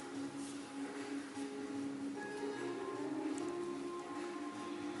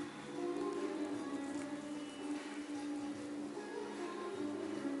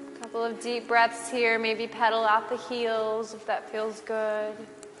 Couple of deep breaths here. Maybe pedal out the heels if that feels good.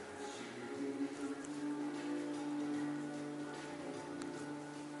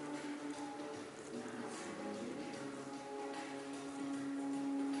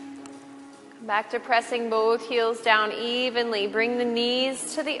 Come back to pressing both heels down evenly. Bring the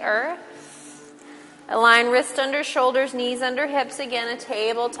knees to the earth. Align wrist under shoulders, knees under hips. Again, a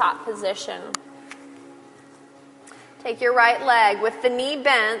tabletop position. Take your right leg with the knee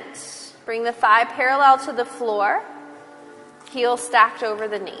bent. Bring the thigh parallel to the floor. Heel stacked over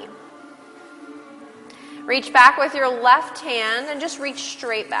the knee. Reach back with your left hand and just reach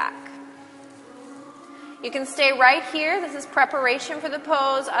straight back. You can stay right here. This is preparation for the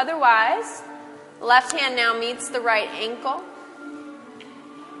pose. Otherwise, left hand now meets the right ankle.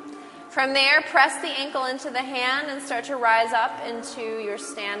 From there, press the ankle into the hand and start to rise up into your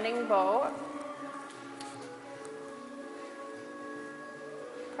standing bow.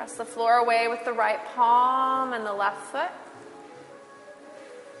 Press the floor away with the right palm and the left foot.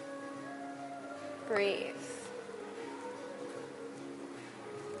 Breathe.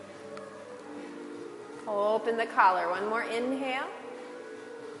 Open the collar. One more inhale.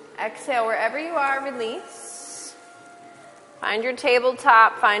 Exhale, wherever you are, release. Find your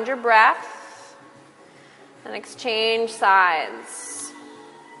tabletop, find your breath, and exchange sides.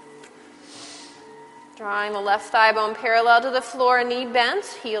 Drawing the left thigh bone parallel to the floor, knee bent,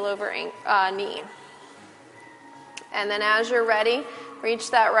 heel over knee. And then as you're ready,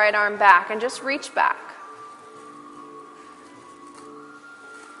 reach that right arm back and just reach back.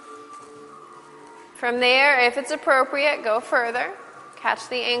 From there, if it's appropriate, go further. Catch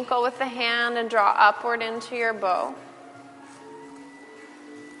the ankle with the hand and draw upward into your bow.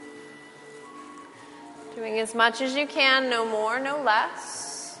 Doing as much as you can, no more, no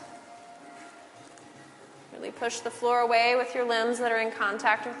less. Really push the floor away with your limbs that are in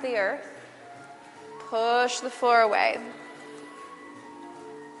contact with the earth. Push the floor away.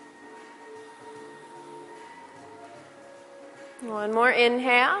 One more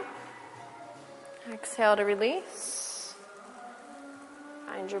inhale. Exhale to release.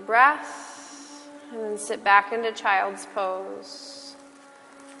 Find your breath. And then sit back into child's pose.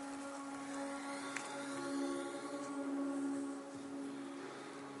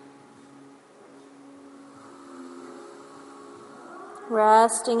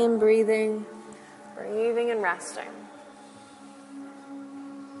 Resting and breathing. Breathing and resting.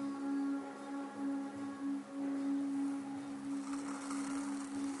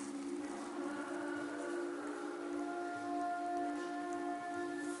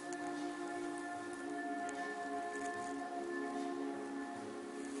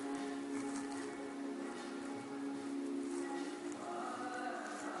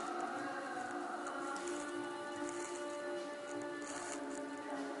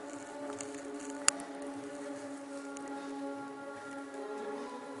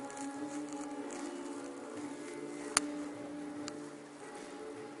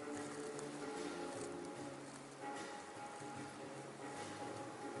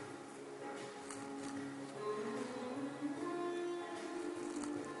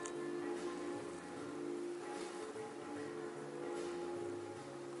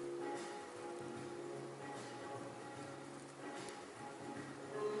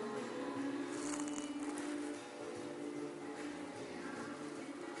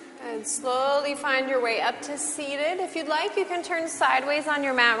 And slowly find your way up to seated. If you'd like, you can turn sideways on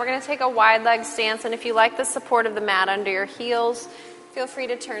your mat. We're going to take a wide leg stance, and if you like the support of the mat under your heels, feel free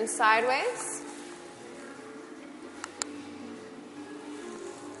to turn sideways.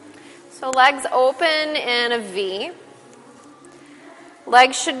 So legs open in a V.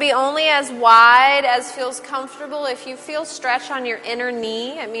 Legs should be only as wide as feels comfortable. If you feel stretch on your inner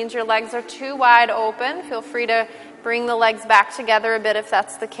knee, it means your legs are too wide open. Feel free to bring the legs back together a bit if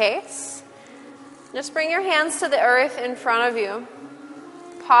that's the case. Just bring your hands to the earth in front of you.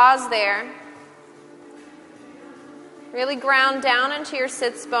 Pause there. Really ground down into your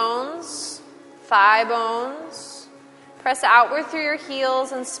sits bones, thigh bones. Press outward through your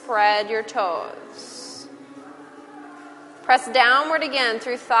heels and spread your toes. Press downward again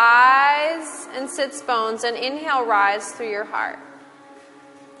through thighs and sits bones, and inhale, rise through your heart.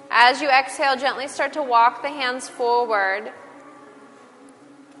 As you exhale, gently start to walk the hands forward,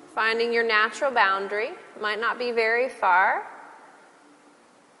 finding your natural boundary. Might not be very far.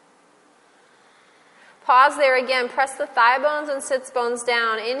 Pause there again. Press the thigh bones and sits bones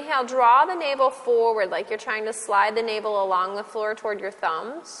down. Inhale, draw the navel forward like you're trying to slide the navel along the floor toward your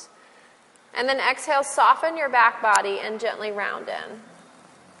thumbs. And then exhale, soften your back body and gently round in.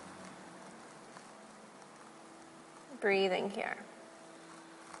 Breathing here.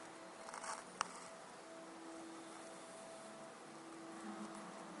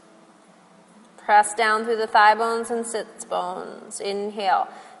 Press down through the thigh bones and sits bones. Inhale,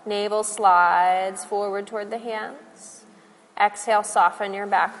 navel slides forward toward the hands. Exhale, soften your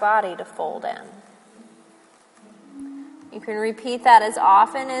back body to fold in. You can repeat that as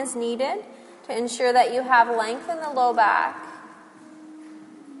often as needed to ensure that you have length in the low back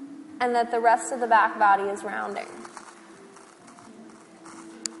and that the rest of the back body is rounding.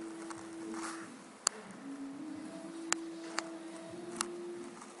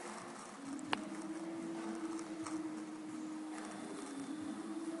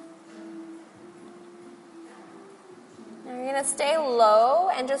 You're going to stay low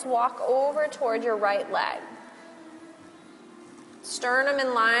and just walk over toward your right leg. Sternum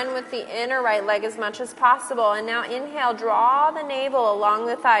in line with the inner right leg as much as possible. And now inhale, draw the navel along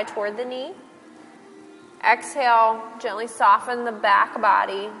the thigh toward the knee. Exhale, gently soften the back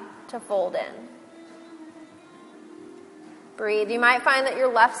body to fold in. Breathe. You might find that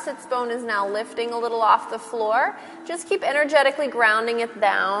your left sits bone is now lifting a little off the floor. Just keep energetically grounding it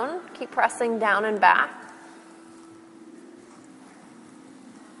down. Keep pressing down and back.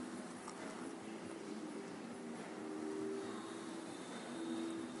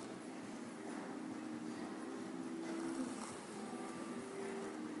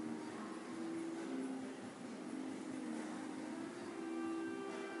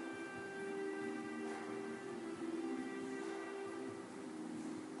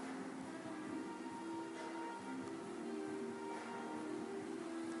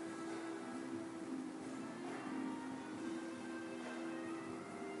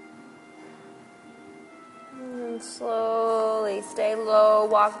 Slowly stay low,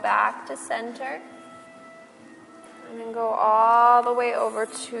 walk back to center. And go all the way over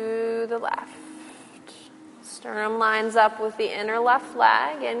to the left. Sternum lines up with the inner left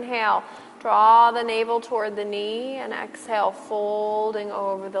leg. Inhale, draw the navel toward the knee, and exhale, folding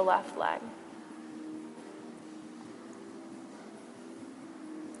over the left leg.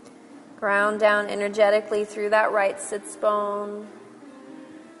 Ground down energetically through that right sits bone.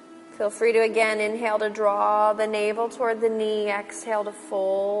 Feel free to again inhale to draw the navel toward the knee, exhale to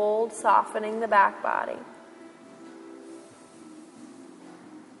fold, softening the back body.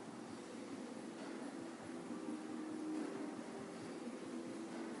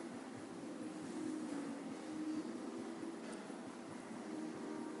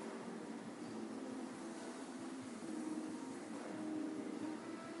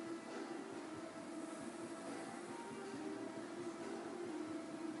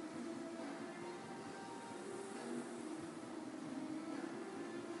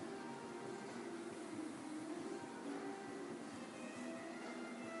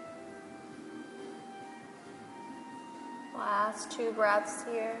 Last 2 breaths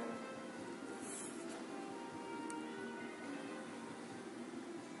here.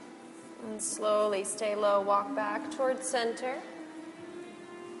 And slowly stay low, walk back towards center.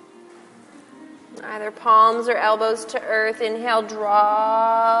 Either palms or elbows to earth. Inhale,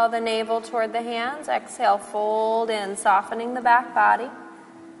 draw the navel toward the hands. Exhale, fold in, softening the back body.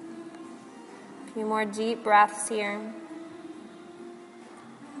 A few more deep breaths here.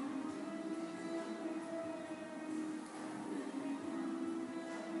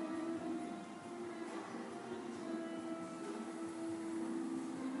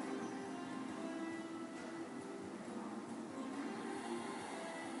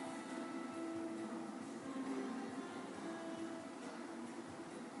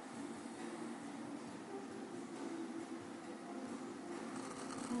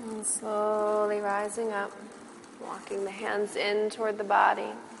 And slowly rising up, walking the hands in toward the body.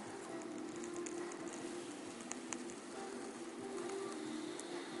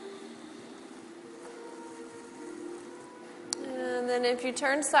 And then if you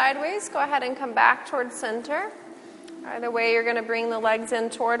turn sideways, go ahead and come back towards center. Either way, you're going to bring the legs in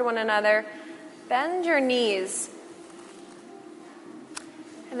toward one another. Bend your knees.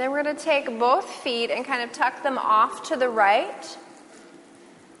 And then we're going to take both feet and kind of tuck them off to the right,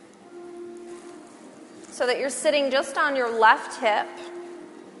 so that you're sitting just on your left hip.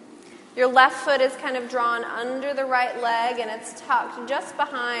 Your left foot is kind of drawn under the right leg, and it's tucked just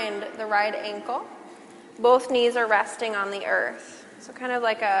behind the right ankle. Both knees are resting on the earth. So kind of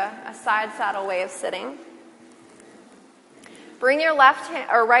like a side saddle way of sitting. Bring your right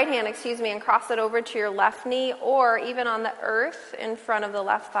hand, and cross it over to your left knee, or even on the earth in front of the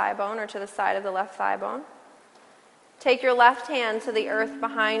left thigh bone or to the side of the left thigh bone. Take your left hand to the earth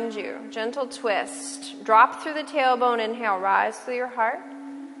behind you. Gentle twist. Drop through the tailbone. Inhale, rise through your heart.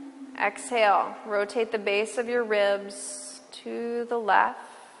 Exhale, rotate the base of your ribs to the left.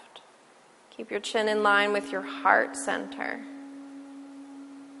 Keep your chin in line with your heart center.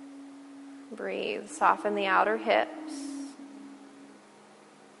 Breathe. Soften the outer hips.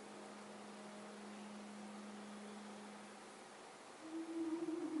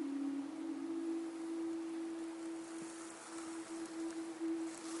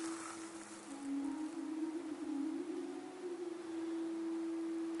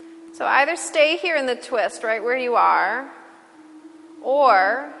 So either stay here in the twist right where you are,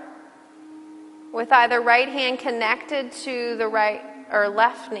 or with either right hand connected to the right or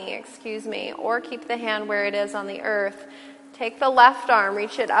left knee, or keep the hand where it is on the earth. Take the left arm,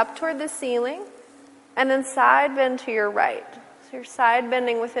 reach it up toward the ceiling, and then side bend to your right. So you're side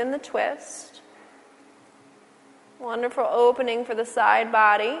bending within the twist. Wonderful opening for the side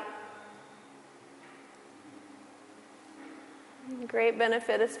body. Great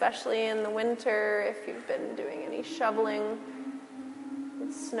benefit, especially in the winter if you've been doing any shoveling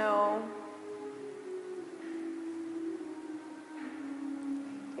with snow.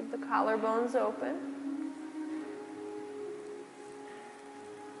 Keep the collarbones open.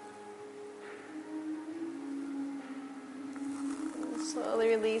 And slowly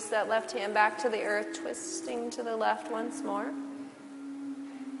release that left hand back to the earth, twisting to the left once more.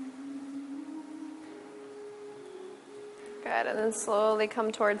 Good, and then slowly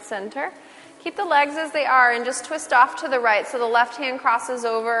come towards center. Keep the legs as they are and just twist off to the right so the left hand crosses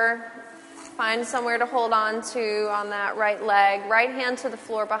over. Find somewhere to hold on to on that right leg. Right hand to the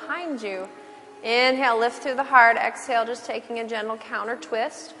floor behind you. Inhale, lift through the heart. Exhale, just taking a gentle counter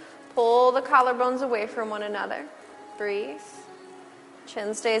twist. Pull the collarbones away from one another. Breathe.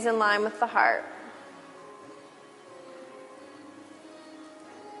 Chin stays in line with the heart.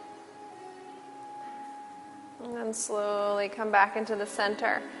 And then slowly come back into the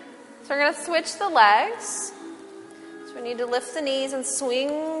center. So we're going to switch the legs. So we need to lift the knees and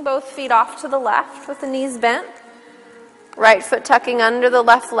swing both feet off to the left with the knees bent. Right foot tucking under the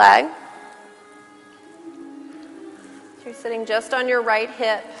left leg. So you're sitting just on your right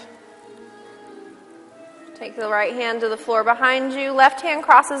hip. Take the right hand to the floor behind you. Left hand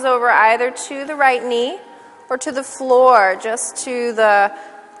crosses over either to the right knee or to the floor, just to the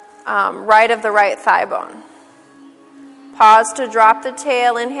right of the right thigh bone. Pause to drop the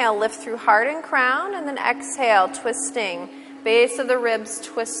tail. Inhale, lift through heart and crown, and then exhale, twisting. Base of the ribs,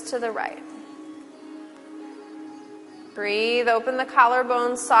 twist to the right. Breathe, open the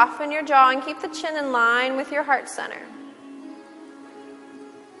collarbones, soften your jaw, and keep the chin in line with your heart center.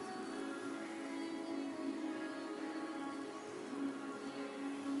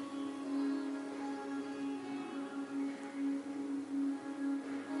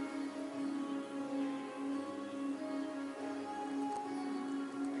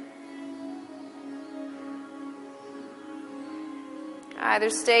 Either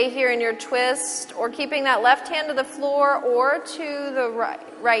stay here in your twist or keeping that left hand to the floor or to the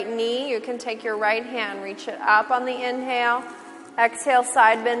right knee. You can take your right hand, reach it up on the inhale. Exhale,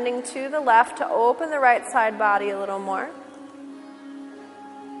 side bending to the left to open the right side body a little more.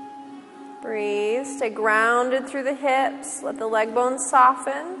 Breathe. Stay grounded through the hips. Let the leg bones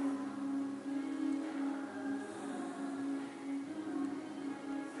soften.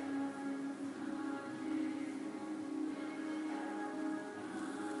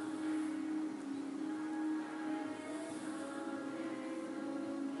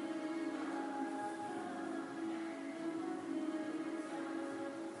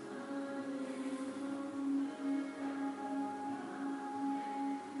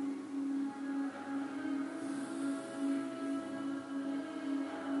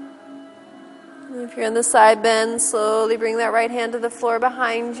 If you're in the side bend, slowly bring that right hand to the floor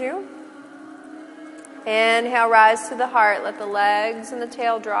behind you. Inhale, rise to the heart. Let the legs and the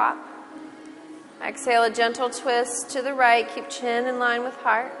tail drop. Exhale, a gentle twist to the right. Keep chin in line with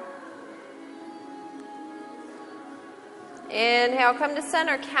heart. Inhale, come to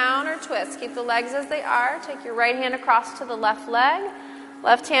center, counter twist. Keep the legs as they are. Take your right hand across to the left leg.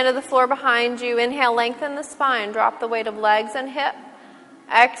 Left hand to the floor behind you. Inhale, lengthen the spine. Drop the weight of legs and hip.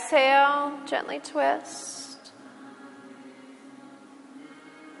 Exhale, gently twist.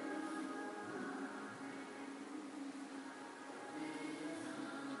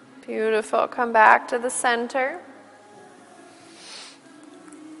 Beautiful. Come back to the center.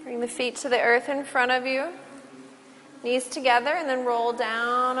 Bring the feet to the earth in front of you. Knees together and then roll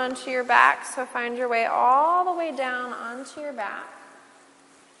down onto your back. So find your way all the way down onto your back.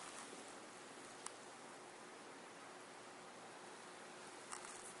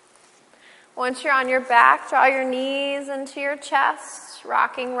 Once you're on your back, draw your knees into your chest,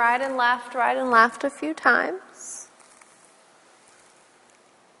 rocking right and left a few times.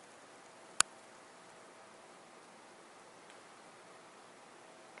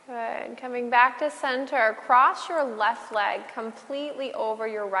 Good. Coming back to center, cross your left leg completely over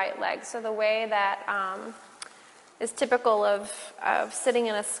your right leg. So the way that is typical of sitting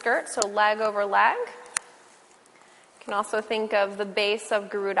in a skirt, so leg over leg. You can also think of the base of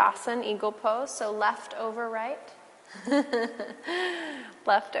Garudasana, eagle pose, so left over right.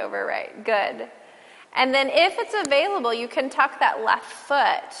 Left over right, good. And then if it's available, you can tuck that left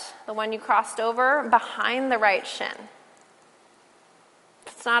foot, the one you crossed over, behind the right shin.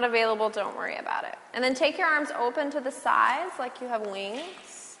 If it's not available, don't worry about it. And then take your arms open to the sides like you have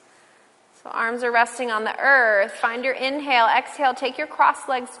wings. So arms are resting on the earth. Find your inhale, exhale, take your crossed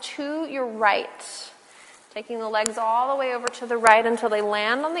legs to your right. Taking the legs all the way over to the right until they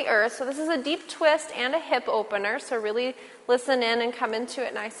land on the earth. So this is a deep twist and a hip opener. So really listen in and come into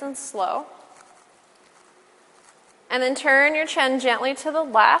it nice and slow. And then turn your chin gently to the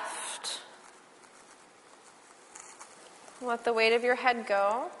left. Let the weight of your head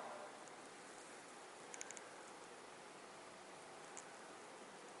go.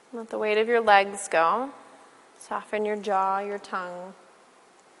 Let the weight of your legs go. Soften your jaw, your tongue.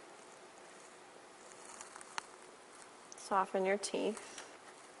 Soften your teeth.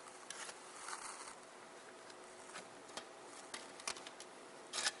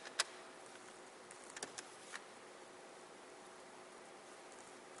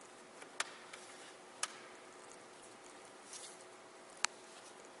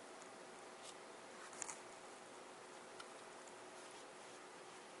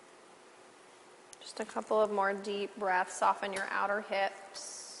 Just a couple of more deep breaths. Soften your outer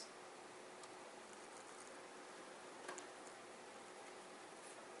hips.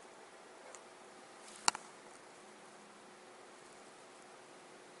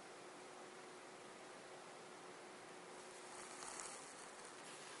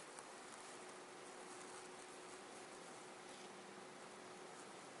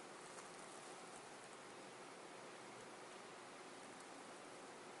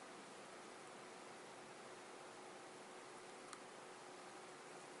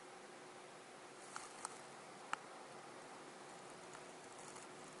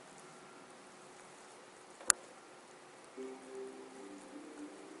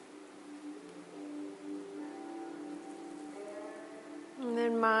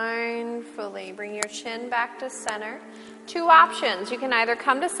 then mindfully bring your chin back to center. Two options. You can either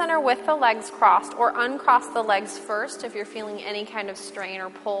come to center with the legs crossed or uncross the legs first if you're feeling any kind of strain or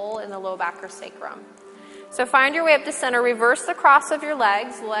pull in the low back or sacrum. So find your way up to center. Reverse the cross of your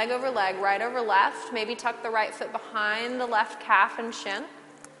legs, leg over leg, right over left. Maybe tuck the right foot behind the left calf and shin.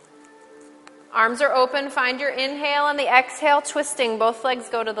 Arms are open. Find your inhale and the exhale, twisting. Both legs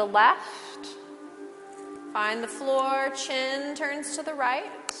go to the left. Find the floor. Chin turns to the right.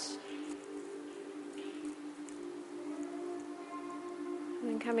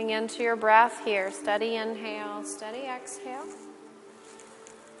 And coming into your breath here, steady inhale, steady exhale.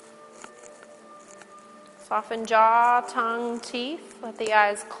 Soften jaw, tongue, teeth. Let the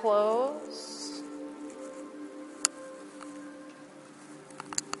eyes close.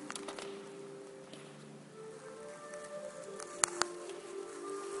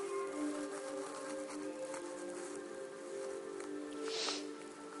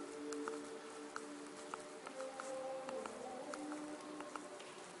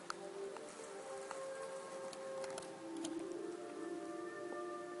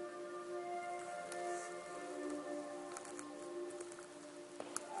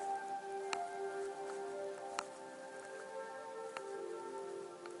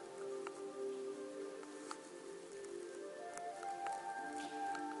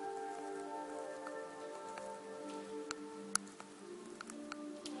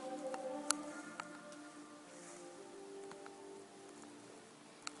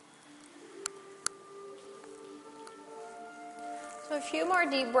 So a few more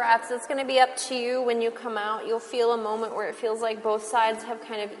deep breaths. It's going to be up to you when you come out. You'll feel a moment where it feels like both sides have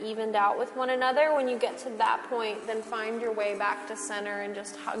kind of evened out with one another. When you get to that point, then find your way back to center and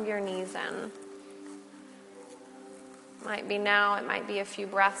just hug your knees in. Might be now, it might be a few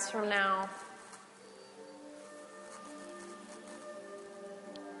breaths from now.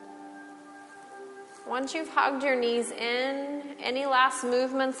 Once you've hugged your knees in, any last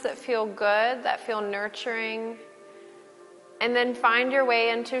movements that feel good, that feel nurturing, and then find your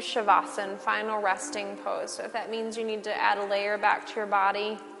way into Shavasana, final resting pose. So if that means you need to add a layer back to your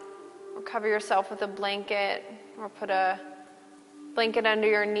body, or cover yourself with a blanket, or put a blanket under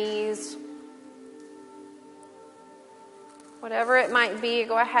your knees, whatever it might be,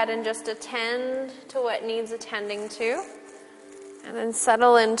 go ahead and just attend to what needs attending to. And then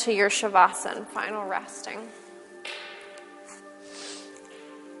settle into your Shavasana, final resting.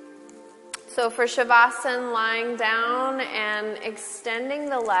 So for Shavasana, lying down and extending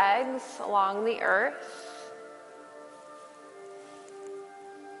the legs along the earth.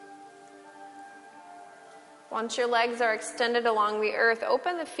 Once your legs are extended along the earth,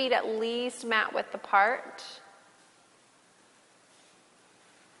 open the feet at least mat width apart.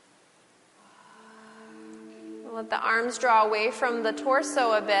 Let the arms draw away from the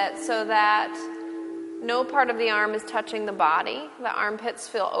torso a bit so that no part of the arm is touching the body. The armpits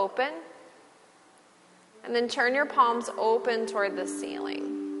feel open. And then turn your palms open toward the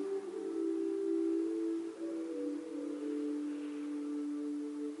ceiling.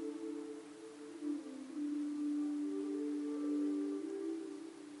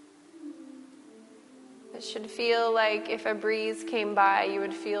 It should feel like if a breeze came by, you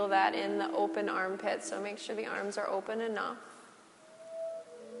would feel that in the open armpit. So make sure the arms are open enough.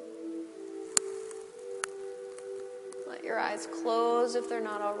 Let your eyes close if they're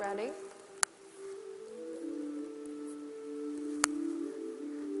not already.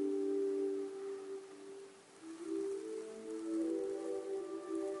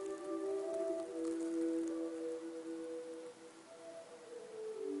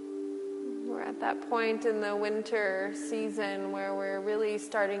 That point in the winter season where we're really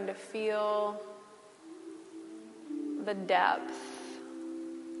starting to feel the depth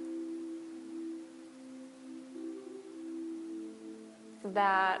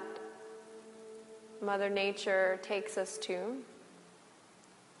that Mother Nature takes us to.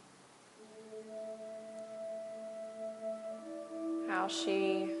 How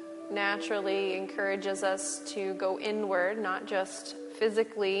she naturally encourages us to go inward, not just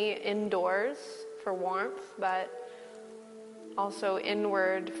physically indoors for warmth, but also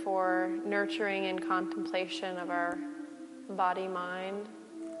inward for nurturing and contemplation of our body, mind,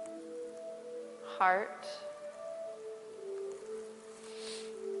 heart.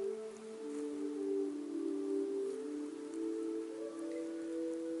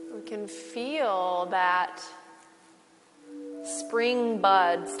 We can feel that spring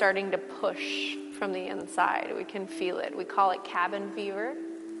bud starting to push from the inside. We can feel it. We call it cabin fever.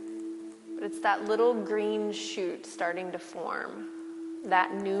 But it's that little green shoot starting to form.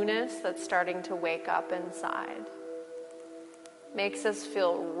 That newness that's starting to wake up inside. makes us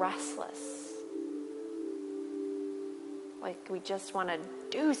feel restless. Like we just want to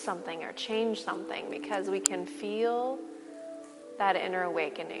do something or change something because we can feel that inner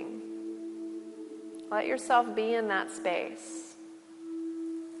awakening. Let yourself be in that space.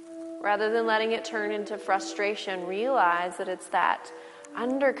 Rather than letting it turn into frustration, realize that it's that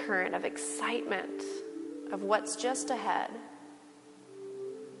undercurrent of excitement of what's just ahead.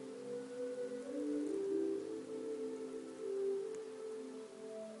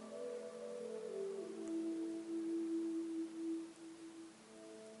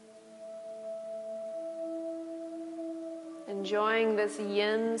 Enjoying this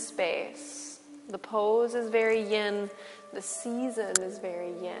yin space. The pose is very yin. The season is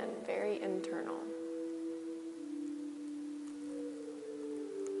very yin, very internal.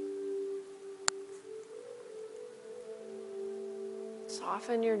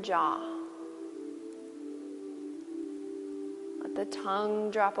 Soften your jaw. Let the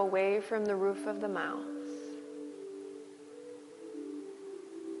tongue drop away from the roof of the mouth.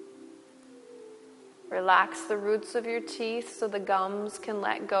 Relax the roots of your teeth so the gums can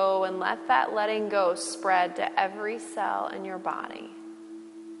let go, and let that letting go spread to every cell in your body.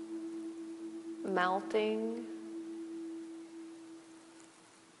 Melting.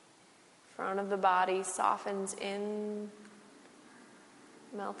 Front of the body softens in,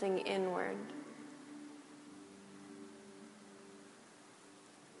 melting inward.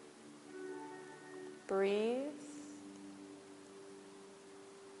 Breathe.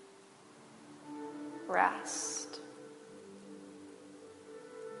 Rest.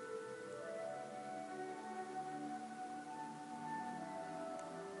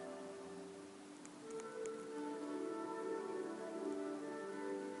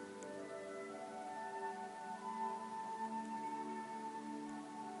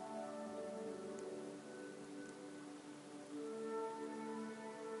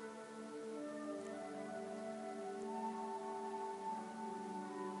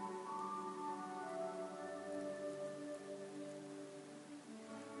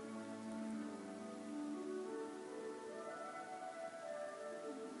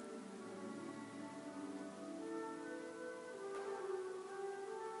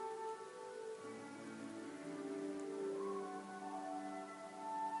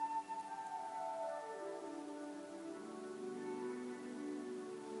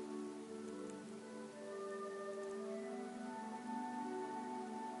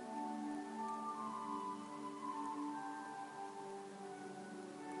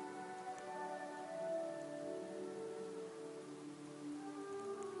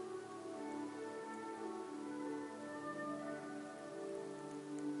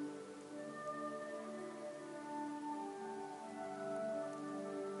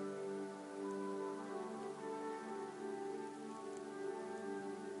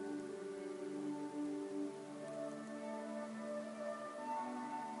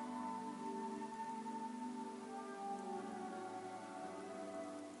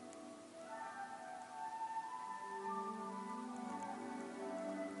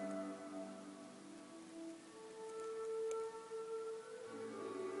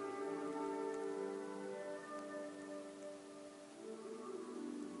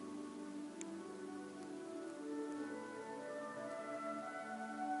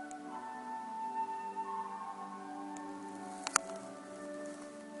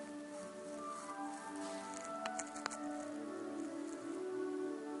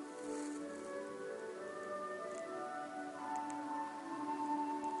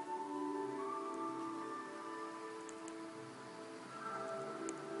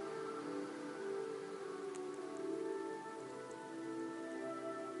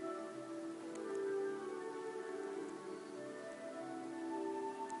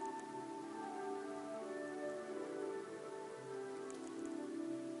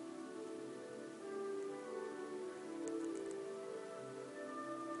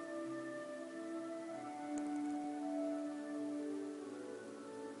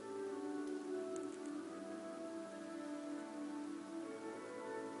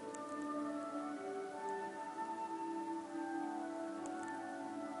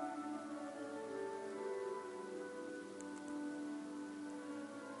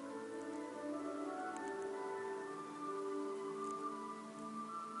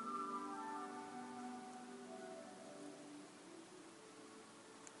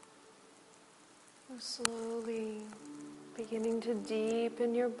 Slowly beginning to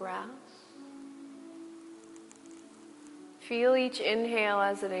deepen your breath. Feel each inhale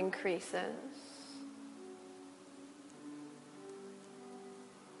as it increases.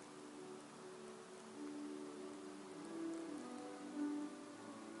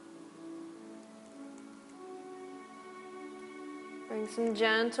 Bring some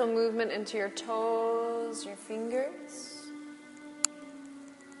gentle movement into your toes, your fingers.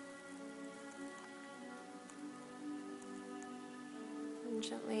 And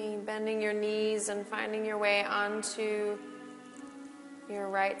gently bending your knees and finding your way onto your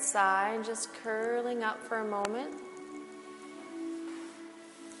right side, just curling up for a moment.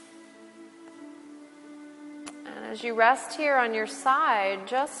 And as you rest here on your side,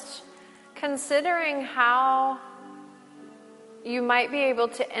 just considering how you might be able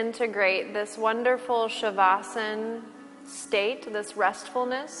to integrate this wonderful Shavasana state, this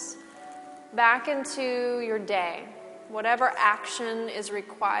restfulness, back into your day. Whatever action is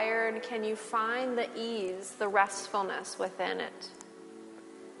required, can you find the ease, the restfulness within it?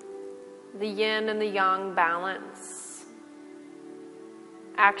 The yin and the yang balance.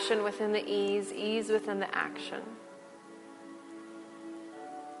 Action within the ease, ease within the action.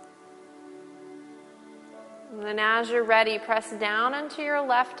 And then as you're ready, press down into your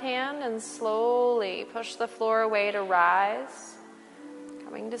left hand and slowly push the floor away to rise,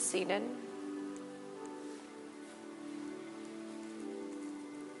 coming to seated.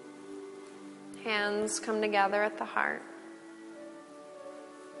 Hands come together at the heart.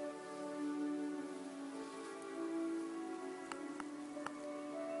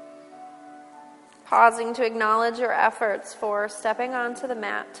 Pausing to acknowledge your efforts for stepping onto the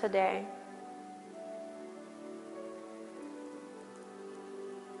mat today.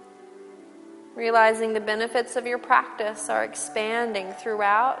 Realizing the benefits of your practice are expanding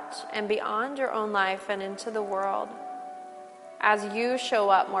throughout and beyond your own life and into the world as you show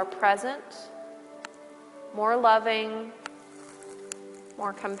up more present, more loving,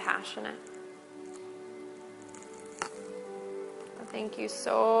 more compassionate. Thank you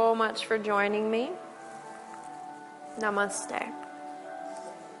so much for joining me. Namaste.